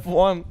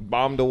 F1.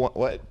 Bombed a one.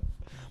 What?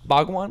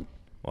 Bogwan?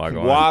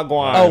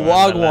 Wagwan. Oh,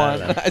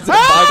 Wagwan. I said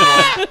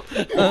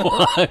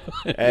Bogwan.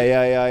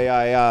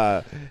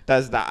 Yeah.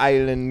 That's the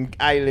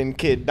island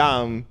kid,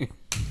 Dom.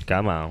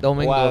 Come on.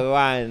 Domingo.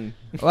 Wagwan.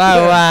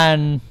 Wow,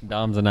 one.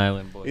 Dom's an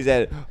island boy. He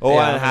said, "Oh,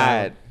 Yeah, one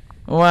hide."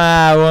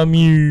 Wow, I'm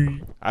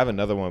you. I have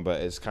another one,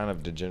 but it's kind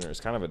of degenerate. It's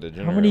kind of a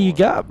degenerate. How many you one.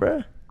 got,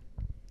 bruh?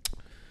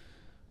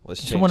 Let's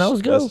change. Someone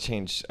else go? Let's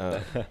change.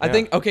 I yeah.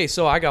 think, okay,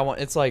 so I got one.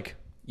 It's like,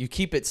 you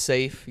keep it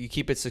safe. You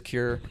keep it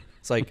secure.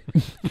 It's like,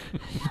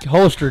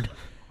 Holstered.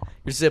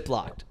 you're zip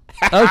locked.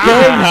 Okay,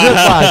 zip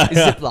lock.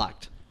 You're zip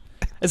locked.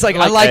 It's like, I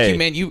Like, like hey. you,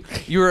 man.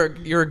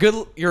 You're a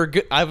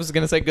good. I was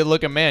gonna say good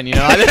looking man. You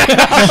know. You're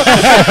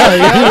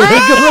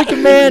a good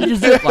looking man.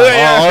 Just zip lock.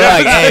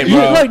 like, hey, You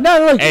bro. like,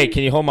 no, like, Hey,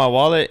 can you hold my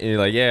wallet? And you're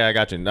like, yeah, I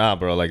got you. Nah,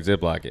 bro, like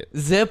Ziploc it.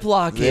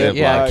 Ziploc it.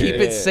 Yeah, Ziploc keep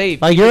it. it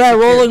safe. Like Keep you're it at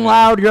secure, Rolling man.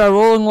 Loud, you're at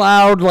Rolling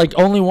Loud. Like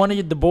only one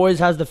of the boys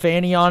has the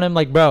fanny on him.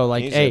 Like bro,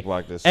 like You hey,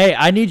 Ziploc this. hey,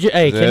 I need you.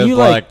 Hey, can you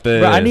like,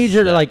 Ziploc bro? I need you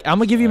to this. like. I'm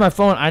gonna give you my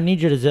phone. I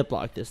need you to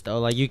Ziploc this though.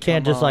 Like you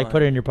can't Come just like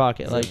put it in your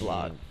pocket. Like,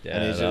 I Yeah,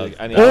 need that was- you.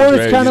 I need or you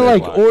it's to kind of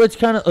like, Ziploc. or it's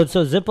kind of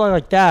so Ziploc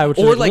like that, which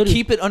Or is like literally-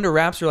 keep it under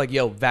wraps. You're like,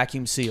 yo,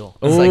 vacuum seal.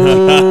 It's like,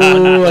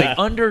 Ooh, like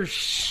under.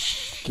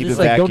 Keep Just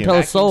it like don't vacuum. tell a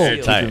Vacuum soul. seal.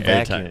 Airtight, Keep it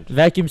airtight.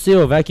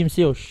 vacuumed. Vacuum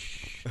seal.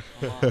 Shh.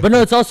 But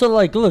no, it's also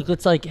like, look,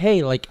 it's like,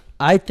 hey, like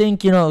I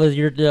think you know,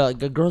 you're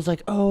the girl's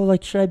like, oh,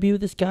 like should I be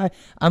with this guy?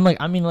 I'm like,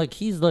 I mean, like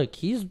he's like,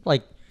 he's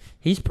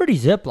pretty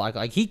Ziploc.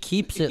 Like he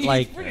keeps it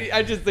like.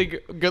 I just think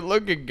good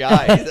looking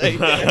guy. He's like, He's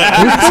pretty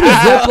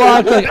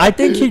Ziploc. Like I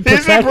think he'd He's a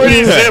protect pretty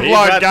you. Ziploc He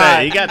got guy.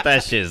 that. He got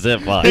that shit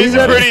Ziploc. He's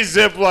bro. a pretty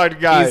Ziploc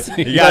guy.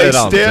 He got it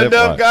on stand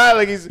up Ziploc. guy.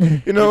 Like he's,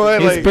 you know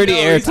what? He's Like pretty no,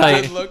 he's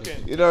airtight. good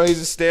looking. you know, he's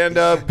a stand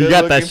up, good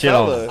got that looking shit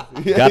on- fella. got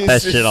he's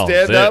that a shit on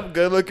stand zip. up,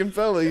 good looking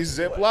fella. He's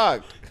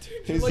Ziploc.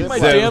 He's Like my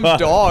Ziploc. damn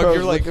dog. Bro,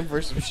 You're like, looking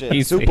for some shit.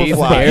 He's Super he's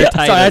fly. airtight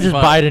Sorry, I as just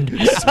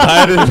fuck.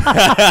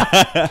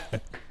 Biden.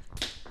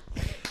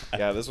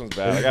 Yeah, this one's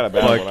bad. I got a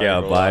bad Fuck one. yeah, I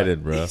ain't gonna lie.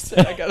 Biden, bro.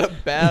 I got a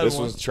bad This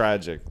one. one's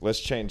tragic. Let's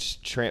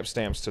change tramp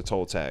stamps to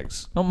toll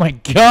tags. Oh my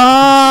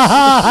god!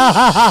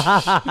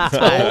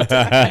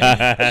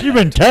 She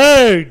been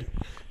tagged.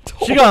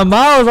 She got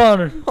miles on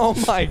her. Oh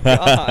my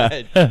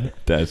god.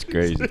 That's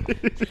crazy.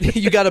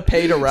 You got to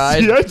pay to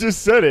ride. I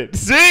just said it.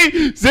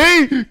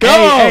 See, come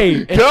Hey,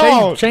 on, and come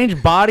on.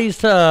 change bodies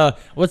to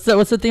what's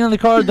the thing on the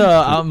car?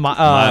 The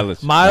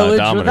Mileage. mileage.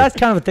 Well, Odometer. that's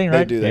kind of a thing, They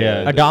right? do that.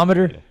 Yeah.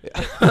 Odometer.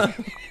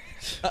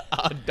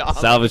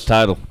 Salvage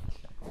title.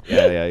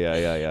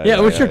 Yeah. Yeah,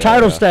 what's your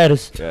title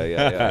status?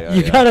 Yeah.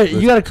 You got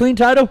a clean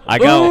title? I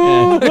got-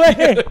 Ooh,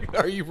 wait.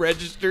 Are you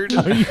registered?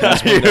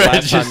 That's when the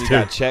last time you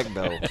got checked,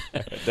 though.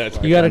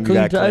 That's You got a When clean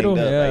cleaned title? up.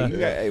 Yeah. Hey,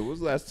 hey, when was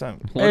the last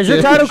time? Hey, is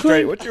your title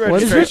clean? What's your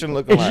What is registration it?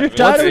 looking Is your like?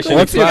 title What's clean?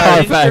 What's your Yeah,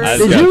 Carfax?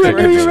 Did you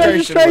renew your looking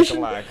registration?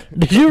 like?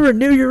 Did you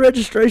renew your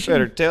registration?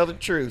 Better tell the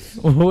truth.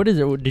 What is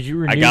it? Did you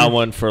renew? I got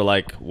one for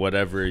like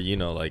whatever, you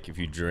know, like if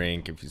you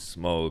drink, if you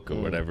smoke, or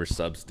whatever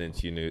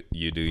substance you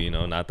do, you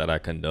know, not that I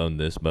condone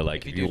this, but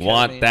like if you you do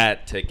want ketamine.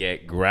 that to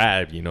get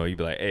grabbed, you know, you'd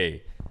be like,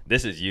 hey,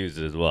 this is used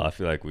as well. I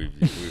feel like we've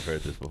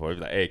heard this before. You'd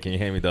be like, hey, can you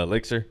hand me the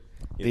elixir?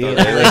 You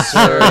The throw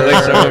elixir.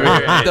 elixir over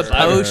here. Hey, The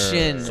slide me-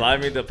 potion.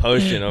 Slide me the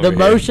potion over the here.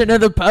 motion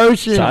of the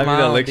potion. Slide me Come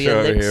the on, elixir the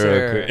over here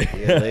elixir. real quick.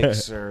 The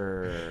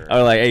elixir. I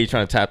was like, hey, you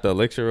trying to tap the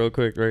elixir real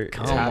quick, right?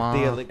 Come Tap on.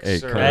 the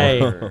elixir. come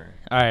Hey. on.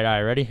 All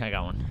right, ready? I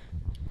got one.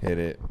 Hit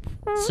it.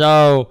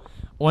 So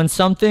when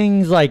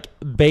something's like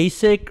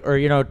basic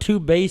or too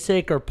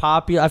basic or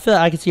popular, I feel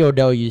like I can see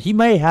Odell use. He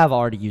may have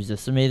already used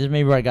this. I mean, this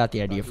maybe where I got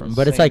the idea from.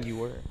 But it's like You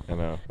were. I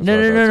know.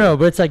 no.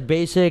 But it's like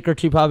basic or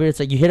too popular. It's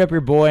like you hit up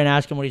your boy and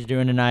ask him what he's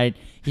doing tonight.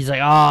 He's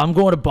like, oh, I'm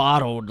going to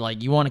Bottled.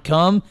 Like, you want to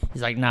come?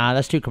 He's like, nah,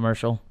 that's too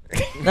commercial.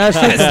 That's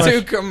too That's commercial.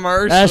 too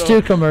commercial. That's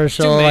too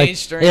commercial. Too Like,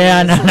 mainstream.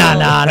 yeah, no.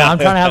 I'm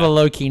trying to have a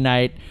low key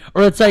night.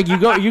 Or it's like you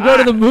go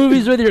to the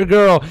movies with your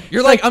girl.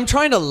 You're like, I'm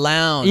trying to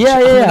lounge. Yeah.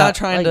 I'm not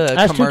trying Like, to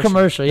That's too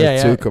commercial. Yeah,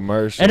 That's yeah. too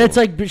commercial. And it's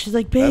like, but she's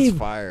like, babe.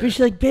 fire. But she's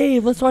like,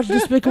 babe, let's watch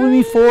Despicable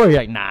Me 4. You're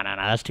like, nah,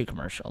 that's too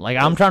commercial. Like,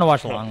 I'm trying to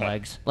watch The Long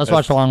Legs. Let's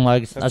watch The Long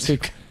Legs.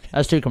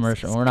 That's too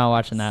commercial. We're not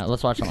watching that.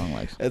 Let's watch The Long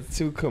Legs. That's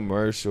too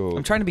commercial.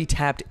 I'm trying to be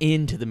tapped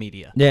into the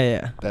media.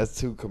 Yeah. That's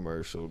too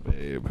commercial,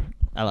 babe.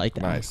 I like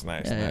that. Nice. Yeah.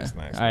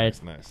 Nice. All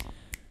right. Nice.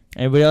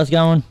 Anybody else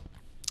got one?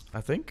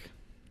 I think.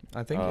 I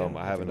have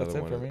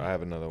another one. I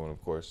have another one,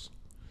 of course.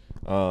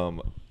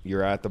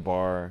 You're at the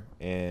bar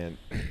and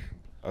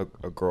a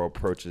girl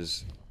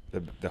approaches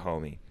the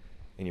homie,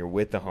 and you're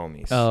with the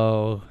homies.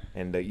 Oh.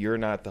 And you're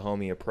not the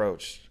homie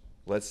approached.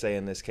 Let's say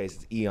in this case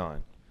it's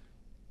Eon.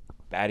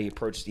 Batty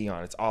approached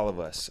Eon. It's all of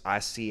us. I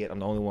see it. I'm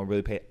the only one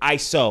really paying.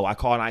 ISO. I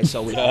call an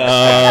ISO. We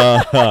all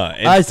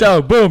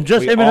ISO. Boom.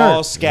 Just we him and all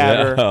her.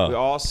 scatter. Yeah. We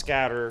all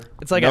scatter.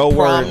 It's like no a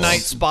prom words. night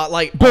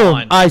spotlight. Boom.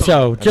 on.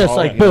 ISO. Just all,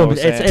 like you know boom. what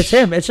I'm saying? It's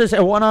him. It's just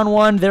a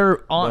one-on-one.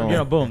 They're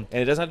on. Boom.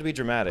 And it doesn't have to be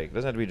dramatic. It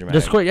doesn't have to be dramatic.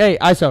 Just quick. Hey,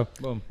 ISO.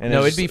 Boom. And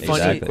No, it's it'd be just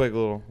funny- a quick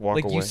little walk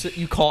Like away.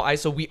 you call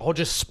ISO, we all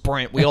just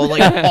sprint. We all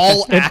like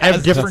all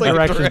ass different like,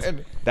 directions.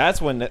 thread.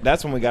 That's when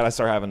we gotta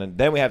start having.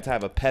 Then we have to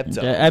have a pep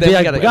talk. I'd Then be we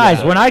like, gotta- guys,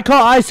 yeah. when I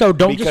call ISO,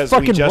 don't Because just we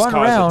fucking just run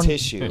caused a around.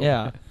 tissue.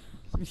 Yeah.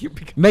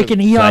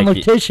 Making It's Eon like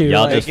look tissue.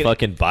 Y'all like- just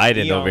fucking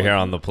Biden Eon over here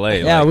on the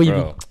play. Yeah, like, we-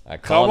 bro. I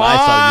call Come an ISO.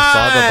 You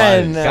saw the on.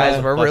 Biden.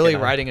 Guys, we're really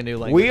Fucking- writing a new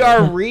language. We are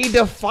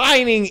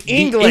redefining the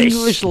English.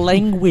 English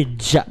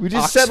language. We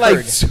just said like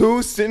Oxford.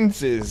 2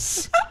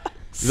 sentences.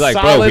 He's like,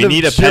 bro, Solid we of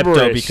need a Pepto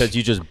gibberish. because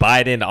you just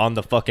Biden on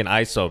the fucking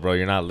ISO, bro.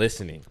 You're not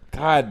listening.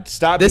 God,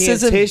 stop This being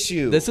isn't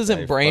tissue. This isn't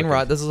Hey, brain fucking-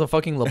 rot. This is a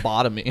fucking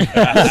lobotomy.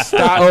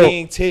 Stop Oh,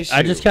 being tissue.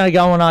 I just kind of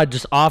got one on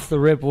just off the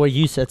rip what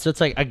you said. So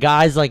it's like a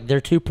guy's like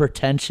they're too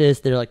pretentious,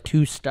 they're like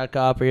too stuck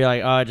up, or you're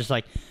like, oh, just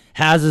like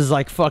has his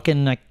like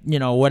fucking like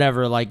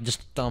whatever, like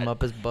just Thumb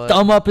up his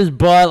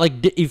butt.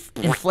 like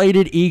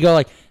inflated ego,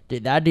 like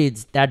dude, that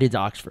dude's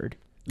Oxford.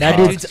 That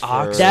dude's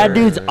Oxford. That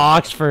dude's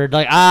Oxford.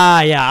 Like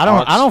I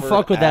don't Oxford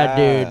fuck with that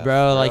dude,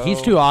 bro. Like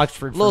he's too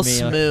Oxford for Little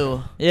me. Like,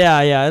 smoo.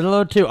 yeah, a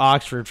little too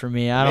Oxford for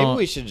me. I Maybe don't.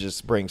 we should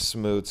just bring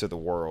smooth to the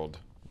world.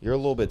 You're a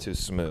little bit too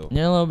smooth.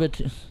 You're a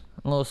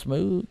little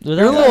smooth.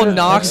 You're a little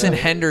Knox and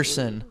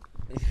Henderson.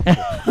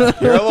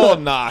 You're a little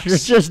Knox. You're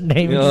just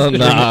naming. You're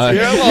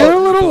You're a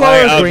little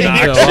like lower green.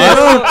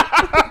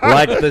 obnoxious.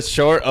 Like the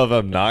short of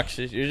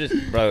obnoxious. You're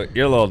just, bro.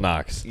 You're a little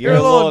Knox. You're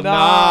a little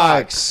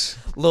Knox.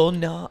 Little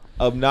Knox.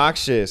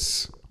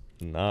 Obnoxious.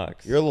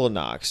 Knox. You're a little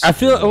Knox. I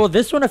feel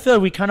this one I feel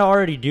like we kind of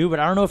already do, but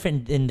I don't know if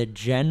in the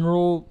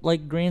general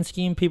like grand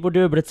scheme people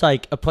do it. But it's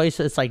like a place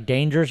that's like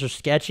dangerous or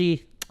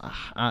sketchy.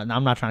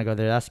 I'm not trying to go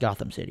there. That's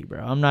Gotham City,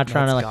 bro. I'm not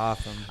trying to like.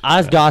 Gotham.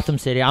 That's Gotham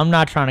City. I'm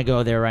not trying to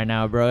go there right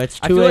now, bro. It's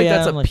 2 I feel like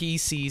that's a a.m.,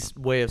 PC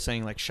way of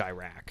saying like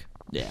Chirac.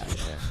 Yeah.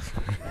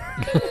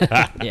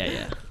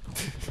 Yeah.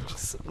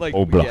 Like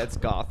Oh, blah. yeah, it's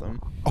Gotham.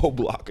 Oh,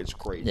 block is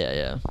crazy.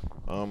 Yeah.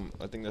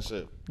 I think that's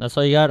it. That's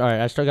all you got. All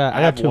right, I still got. I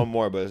got have two. one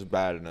more, but it's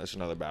bad, and it's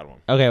another bad one.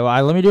 Okay,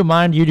 well, let me do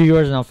mine. You do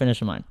yours, and I'll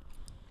finish mine.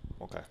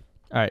 Okay.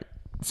 All right.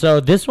 So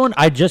this one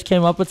I just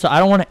came up with, so I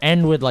don't want to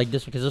end with like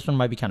this because this one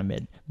might be kind of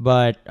mid.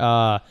 But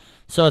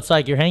so it's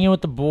like you're hanging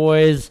with the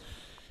boys.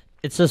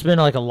 It's just been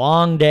like a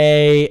long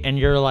day, and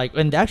you're like,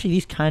 and actually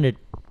these kind of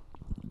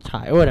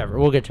tie, whatever.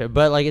 We'll get to it.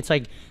 But like it's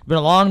like been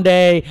a long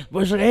day.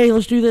 Boys like, hey,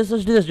 let's do this.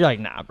 You're like,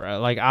 nah, bro.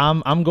 Like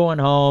I'm going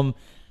home.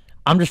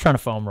 I'm just trying to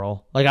foam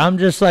roll. Like I'm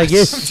just like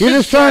you're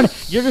just trying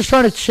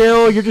to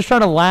chill. You're just trying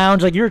to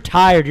lounge. Like you're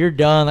tired. You're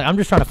done. Like I'm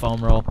just trying to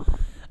foam roll.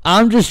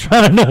 I'm just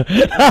trying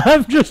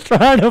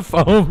to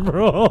foam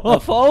roll. A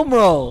foam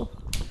roll.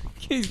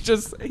 He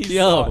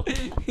Yo.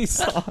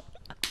 saw.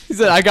 He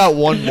said, "I got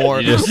one more."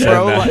 You just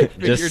bro. send that. Like,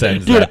 Just figured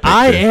sends Dude, that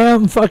I picture.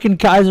 am fucking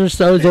Kaiser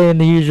Soze in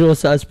The Usual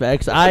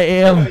Suspects. I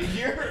am.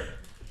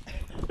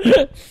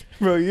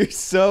 Bro, you're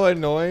so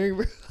annoying,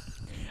 bro.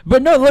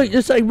 But no, look,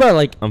 it's like, bro,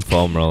 like, I'm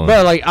foam rolling.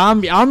 like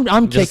I'm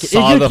Just kicking.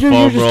 saw You're the just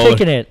foam roller.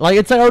 kicking it. Like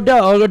it's like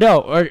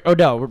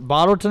Odell, we're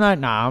bottled tonight.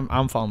 Nah,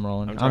 I'm foam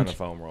rolling. I'm trying to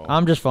foam roll.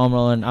 I'm just foam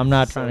rolling. I'm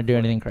not trying to do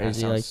anything That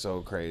crazy. sounds Like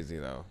so crazy,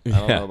 though. I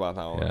don't know about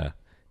that one. Yeah.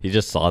 He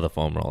just saw the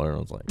foam roller and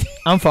was like,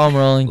 I'm foam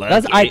rolling.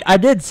 Let's That's eat. I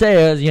did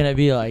say it was gonna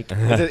be like.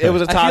 It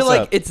was a toss I feel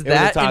like up. it's It was a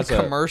that and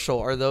toss-up. commercial.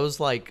 Are those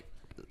like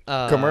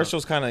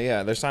Commercials kind of,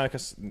 yeah. They're signing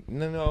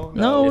no.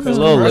 No, it's no. a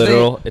little Are they-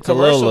 literal. It's a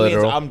little Commercial means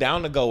literal. I'm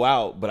down to go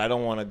out, but I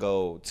don't want to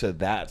go to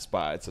that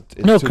spot. It's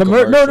No, too no.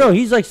 commercial.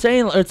 He's like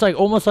saying it's like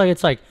almost like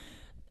it's like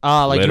you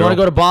want to Literal?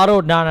 go to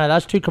bottle? No,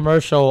 that's too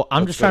commercial.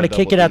 I'm Let's just go trying to to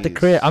kick it Double at the D's.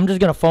 crib. I'm just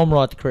gonna foam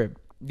roll at the crib.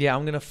 Yeah,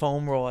 I'm gonna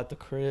foam roll at the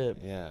crib.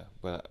 Yeah,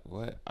 but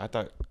what? I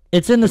thought.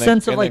 It's in the and then-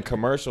 sense of and then like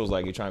commercials,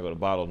 like you're trying to go to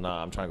bottle.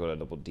 Nah, I'm trying to go to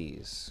Double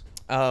D's.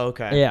 Oh,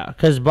 okay. yeah,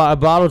 because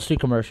bottle's too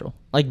commercial.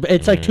 Like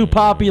it's like too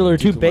popular,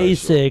 too commercial.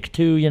 basic,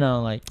 too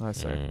like. I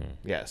see.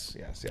 Yes.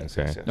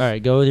 Okay. All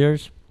right, go with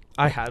yours.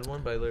 I had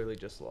one, but I literally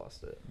just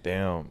lost it.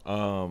 Damn.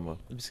 I'm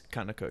just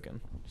kind of cooking.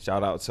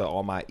 Shout out to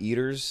all my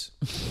eaters.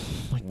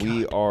 Oh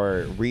We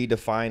are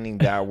redefining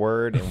that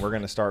word, and we're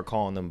gonna start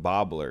calling them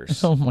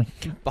bobblers. Oh my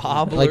god.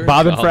 Bobbler. Like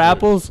bobbing for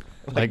apples.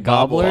 Like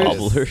gobblers?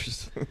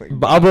 gobblers.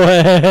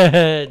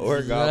 Bobbleheads.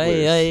 Or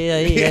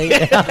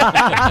gobblers.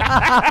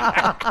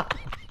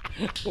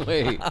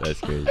 Wait. That's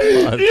crazy.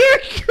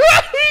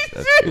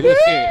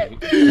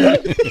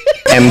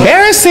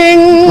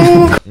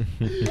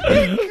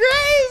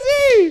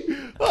 Crazy!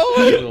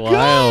 Oh my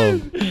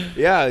Wild.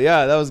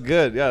 Yeah, that was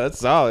good. Yeah, that's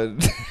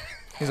solid.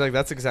 He's like,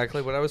 that's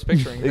exactly what I was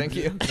picturing. Thank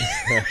you.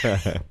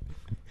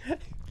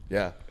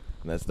 Yeah,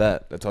 that's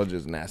that. I told you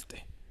it's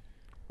nasty.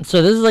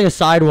 So this is like a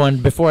side one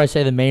before I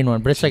say the main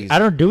one, but it's like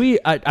Jeez.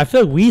 I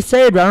feel like we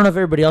say it, but I don't know if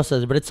everybody else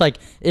says it, but it's like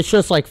it's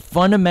just like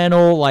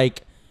fundamental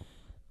like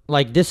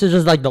this is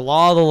just like the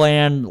law of the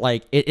land,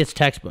 like it's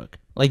textbook.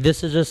 Like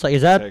this is just like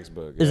is that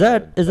Textbook. is yeah.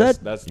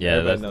 that That's Yeah,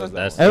 everybody that's knows that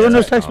that's one. Everyone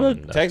knows that's textbook?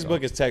 common.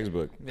 Textbook is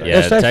textbook. Yeah,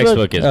 That's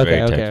textbook is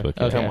very okay, textbook.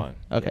 Okay. Come on.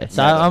 Okay. Yeah.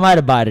 So I might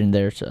have Biden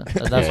there, so that's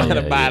Yeah, what I'm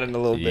Kinda yeah, Biden you-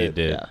 a little you bit.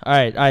 did. yeah. All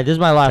right, this is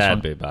my last Tad one.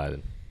 bit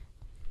Biden.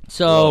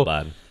 So Little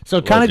Biden. So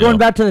Little kind of going Joe.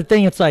 back to the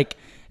thing, it's like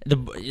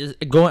I'm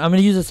gonna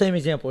use the same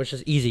example. It's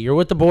just easy. You're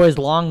with the boys,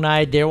 long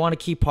night. They want to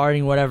keep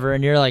partying, whatever,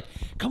 and you're like,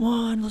 "Come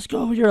on, let's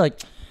go." You're like,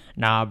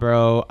 "Nah,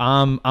 bro.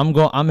 I'm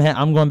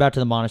going back to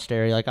the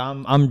monastery. Like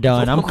I'm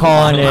done. I'm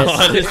calling it.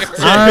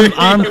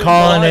 I'm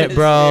calling it,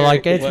 bro.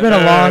 Like it's been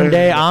a long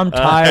day. I'm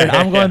tired.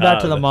 I'm going back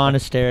to the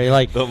monastery.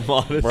 Like, The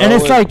monastery. Bro, and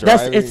it's like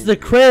driving- it's the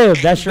crib.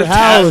 That's your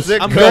house.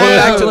 Tastic I'm crib. going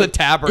back to the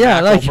tabernacle, Yeah,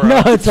 like bro.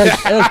 no, it's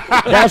like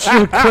that's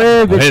your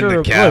crib. It's In the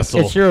your castle.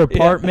 it's your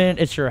apartment.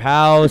 It's your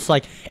house.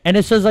 Like, and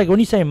it says like when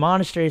you say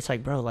monastery, it's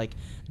like bro, like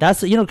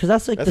That's because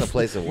that's like That's a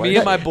place of Me worship.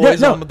 and my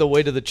boys no. on the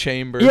way to the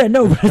chamber. Yeah,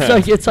 no, but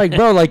it's like,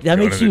 bro, like that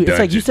Going makes to the you. It's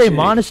like you dungeon, say G.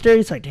 monastery.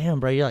 It's like, damn,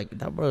 bro, you're like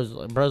that bro's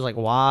like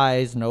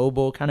wise,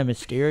 noble, kind of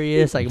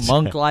mysterious, like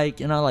monk like.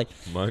 Like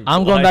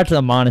I'm going back to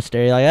the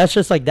monastery. Like that's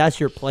just like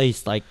that's your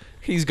place. Like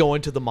He's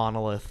going to the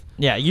monolith.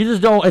 yeah, you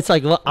just don't. It's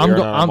like look, I'm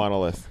I'm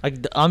monolith.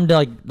 I'm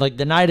like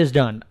the night is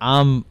done.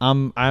 I'm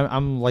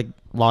like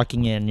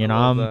locking in. You know,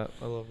 I I'm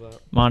love that.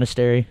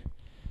 monastery.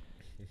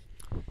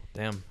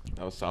 Damn.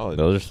 That was solid.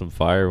 Those are some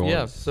fire ones.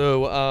 Yeah.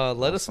 So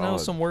let us know solid.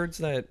 some words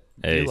that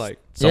Hey, you like.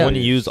 someone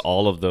Yeah. use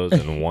all of those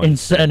in one In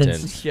sentence.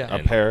 sentence. Yeah. A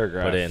and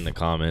paragraph. Put it in the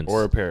comments.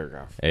 Or a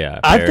paragraph. yeah.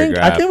 I think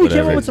paragraph, we came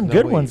whatever. up with some No,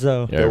 good wait. ones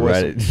though. Yeah, There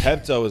was right. some,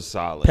 Pepto is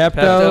solid.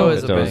 Pepto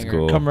is a Pepto's banger.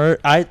 cool.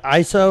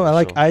 ISO. I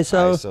like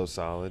ISO. ISO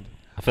solid.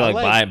 I feel I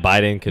like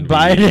Biden could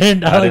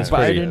Biden. be. I like Biden's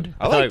pretty Biden. good.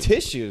 I feel like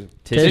tissue.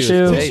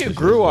 Tissue. Tissue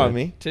grew on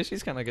me.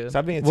 Tissue's kind of good.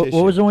 Stop being a What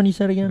tissue. was the one you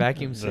said again?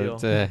 Vacuum seal.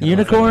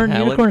 Unicorn.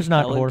 Helen- Unicorn's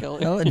not Helen horror.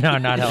 Keller? No,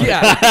 not Helen.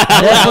 Yeah.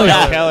 Definitely,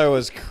 Helen Keller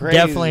was crazy.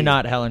 definitely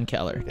not Helen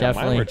Keller. Yeah,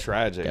 Definitely. Mine were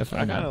tragic. definitely I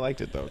kind not. of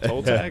liked it though.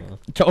 Toe tag.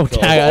 Toe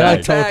tag. I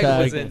like toe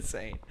Tag was tag.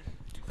 insane.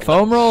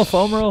 Foam roll.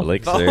 Foam roll.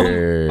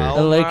 Elixir. Foam-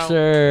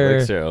 Elixir.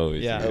 Elixir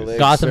always. Yeah. used.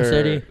 Gotham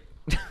City.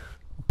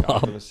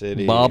 Gotham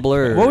City.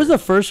 Bobbler. What was the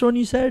first one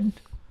you said?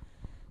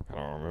 I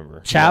don't remember.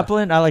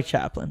 Chaplin. I like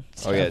Chaplin.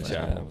 Oh yeah, Chaplin.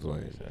 Chaplin was what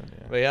he said.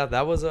 Yeah. But yeah,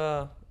 that was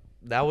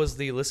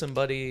the Listen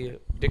Buddy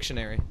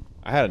dictionary.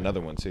 I had another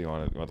one too. You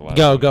want the last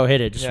Go one? go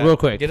hit it just Yeah. real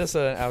quick. Get us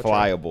an outro.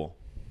 Flyable.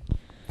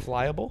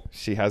 Flyable?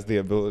 She has the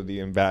ability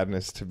in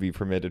badness to be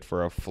permitted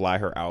for a fly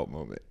her out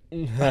moment.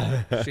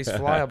 She's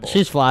flyable.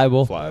 She's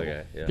flyable. Flyable.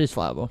 Okay. Yeah. She's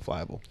flyable.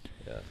 Flyable.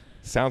 Yeah.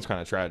 Sounds kind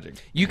of tragic.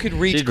 You could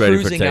reach She's ready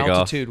for cruising takeoff.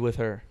 altitude with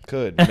her.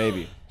 Could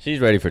maybe. She's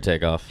ready for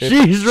takeoff.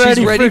 She's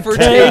ready, ready for for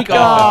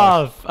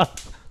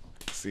takeoff.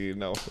 See,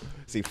 no.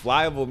 See,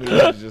 flyable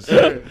means just.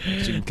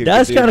 She can kick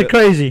That's the dude kind of up.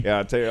 crazy. Yeah,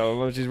 I'll tell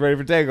you. She's ready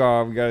for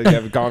takeoff. We gotta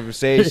have a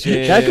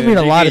conversation. That could mean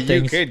a lot of You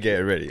things. could get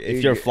ready.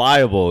 If you're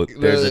flyable,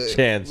 there's a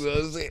chance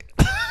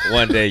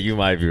one day you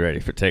might be ready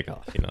for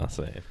takeoff. You know what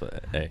I'm saying?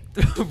 But hey,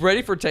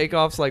 Ready for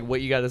takeoff's like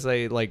what you got to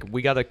say. Like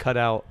we got to cut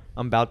out.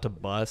 I'm about to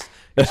bust.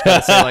 You just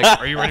gotta say like,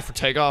 "Are you ready for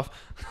takeoff?"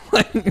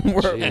 Like,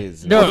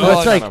 Jeez, No, we're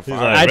it's like- on he's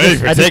fire. I ready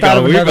just- for I just thought takeoff.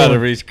 of We're another about to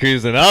one. reach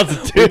cruising We're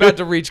altitude. about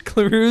to reach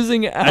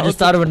cruising out. I just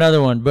thought of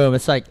another one. Boom.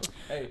 It's like,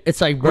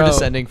 We're bro.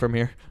 descending from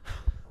here.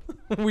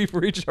 We've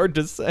reached our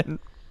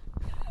descent.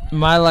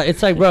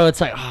 It's like, bro.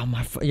 It's like, oh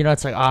my.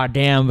 It's like, oh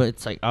damn. But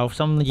it's like, oh,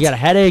 something. You got a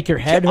headache. Your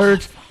head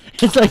hurts.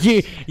 It's like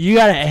you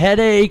got a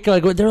headache.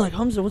 Like they're like,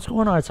 Hamza, what's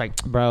going on? It's like,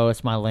 bro,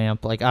 it's my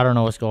lamp. Like I don't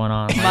know what's going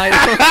on. Like,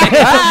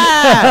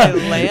 My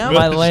lamp.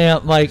 my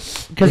lamp. Like,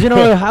 cause it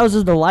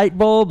houses the light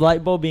bulb.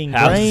 Light bulb being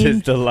How's this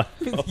drained.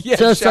 delightful? Yeah,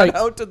 So it's shout like-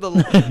 out to the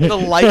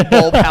light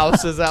bulb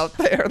houses out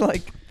there.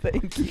 Like,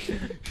 thank you.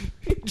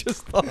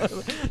 Just thought.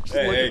 Just look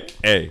at-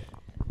 Hey,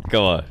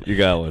 come on, you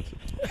got one.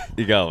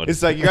 You got one.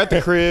 It's like you got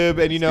the crib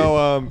and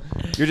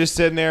you're just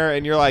sitting there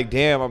and you're like,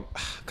 damn, I'm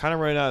kind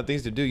of running out of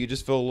things to do. You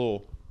just feel a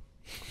little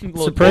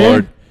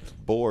Supreme.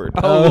 bored.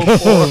 Oh,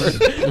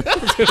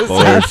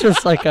 That's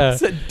just like a.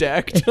 said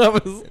decked. I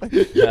was like,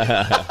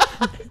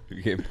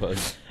 You get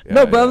buzzed.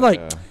 No, but I'm like,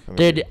 I mean,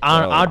 dude,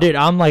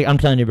 I'm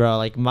telling you, bro.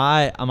 Like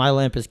my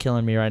lamp is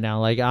killing me right now.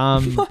 Like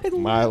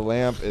my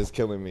lamp is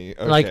killing me.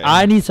 Okay. like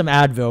I need some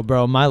Advil,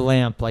 bro. My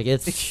lamp, like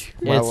it's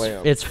My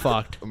lamp. it's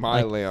fucked.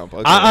 my Like, lamp.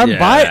 Okay.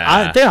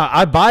 I think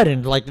I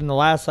Biden like in the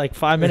last like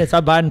 5 minutes.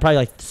 I Biden probably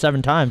like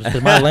 7 times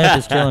because my lamp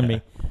is killing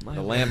me.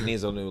 The lamp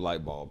needs a new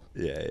light bulb.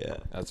 Yeah.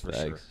 That's for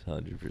Facts,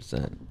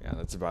 100%. Yeah,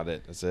 that's about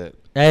it. That's it.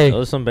 Hey,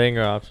 Those are some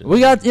banger options.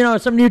 we got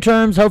some new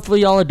terms.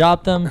 Hopefully y'all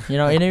adopt them.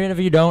 And even if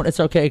you don't, it's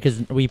okay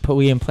because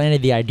we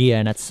implanted the idea.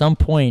 And at some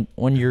point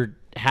when you're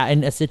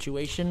in a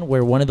situation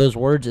where one of those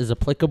words is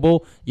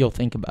applicable, you'll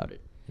think about it.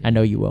 I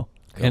know you will.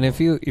 And if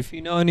you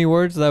know any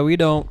words that we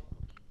don't,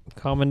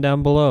 comment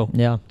down below.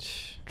 Yeah.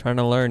 Trying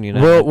to learn, you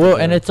know. We'll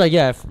and it's like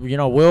if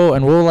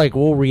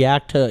we'll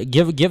react to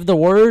give the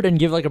word and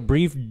give like a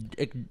brief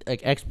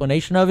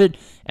explanation of it,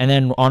 and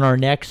then on our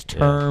next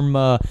term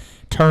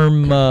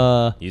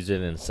use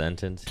it in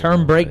sentence.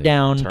 term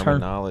breakdown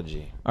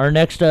Terminology. our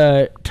next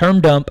term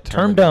dump.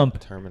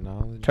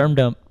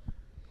 Terminology.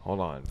 Hold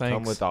on. Thanks.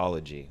 Come with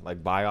ology.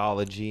 Like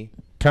biology.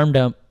 Term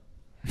dump.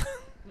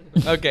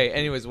 okay.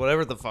 Anyways,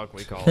 whatever the fuck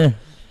we call it.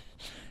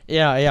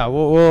 Yeah.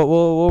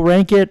 We'll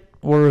rank it.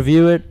 We'll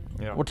review it.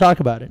 Yeah. We'll talk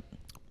about it.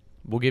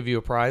 We'll give you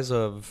a prize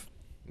of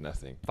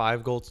Nothing.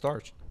 5 gold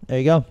stars. There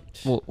you go.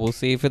 We'll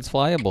see if it's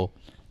flyable.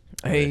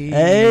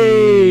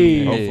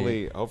 Hey.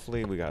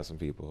 Hopefully we got some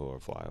people who are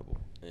flyable.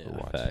 Yeah, who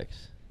watch.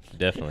 facts.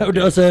 Definitely. Oh,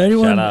 does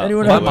anyone- Shout out.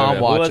 anyone My have- mom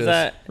Who was watches.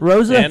 that?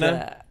 Rosa.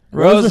 Anna?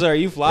 Rosa, are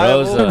you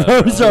flyable?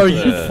 Rosa, are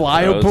you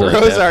flyable?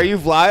 Rosa, are you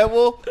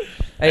flyable?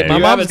 Hey, Hey, my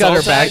you mom's have a got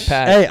her toe tag?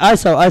 backpack. Hey,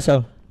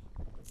 ISO.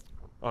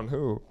 On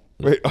who?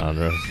 Wait. On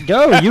Rose.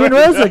 Go. You and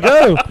Rosa,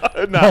 go.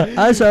 Nah.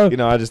 ISO.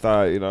 I just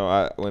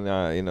thought,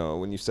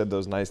 when you said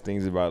those nice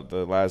things about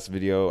the last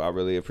video, I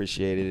really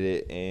appreciated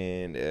it.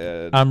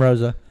 And I'm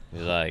Rosa.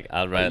 He's like,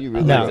 I'd rather. you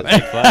really No. Like to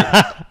take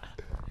flight.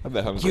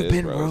 bet Holmes You've is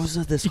been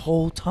Rosa this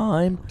whole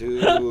time?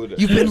 Dude.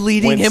 You've been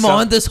leading him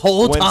on this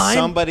whole when time?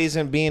 somebody's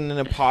in being an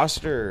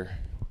imposter.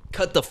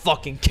 Cut the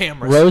fucking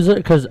camera. Rosa,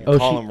 because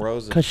Call him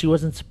Rosa. because she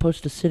wasn't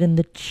supposed to sit in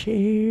the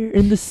chair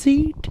in the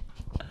seat.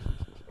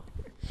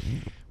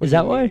 Is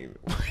that why?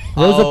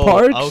 Rosa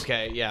Parks?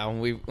 Okay, yeah.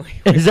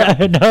 Is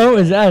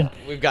that?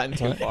 We've gotten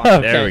too far.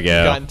 Okay. There we go.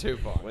 We've gotten too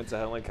far. Went to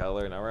Helen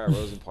Keller, now we're at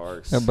Rosa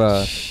Parks. Hey, All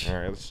bruh.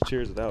 right, let's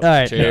cheers it out. All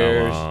right.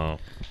 Cheers. Come on.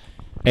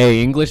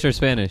 Hey, English or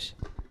Spanish?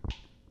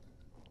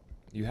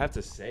 You have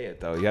to say it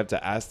though. You have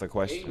to ask the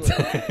question.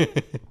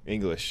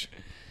 English.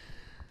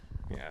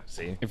 Yeah.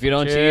 See. If you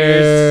don't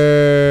cheers,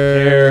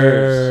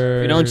 Cheers.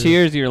 if you don't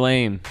cheers, you're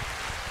lame.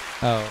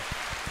 Oh.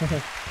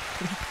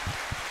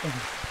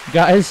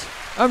 Guys,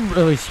 I'm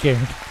really scared.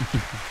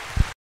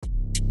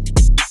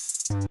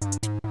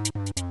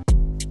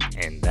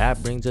 And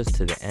that brings us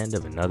to the end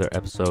of another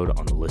episode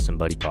on the Listen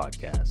Buddy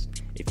podcast.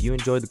 If you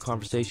enjoyed the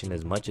conversation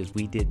as much as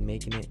we did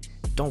making it,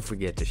 don't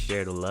forget to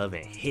share the love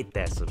and hit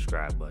that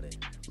subscribe button.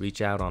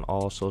 Reach out on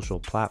all social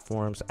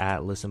platforms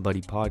at Listen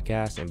Buddy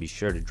Podcast and be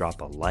sure to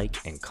drop a like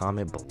and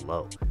comment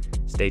below.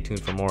 Stay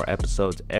tuned for more episodes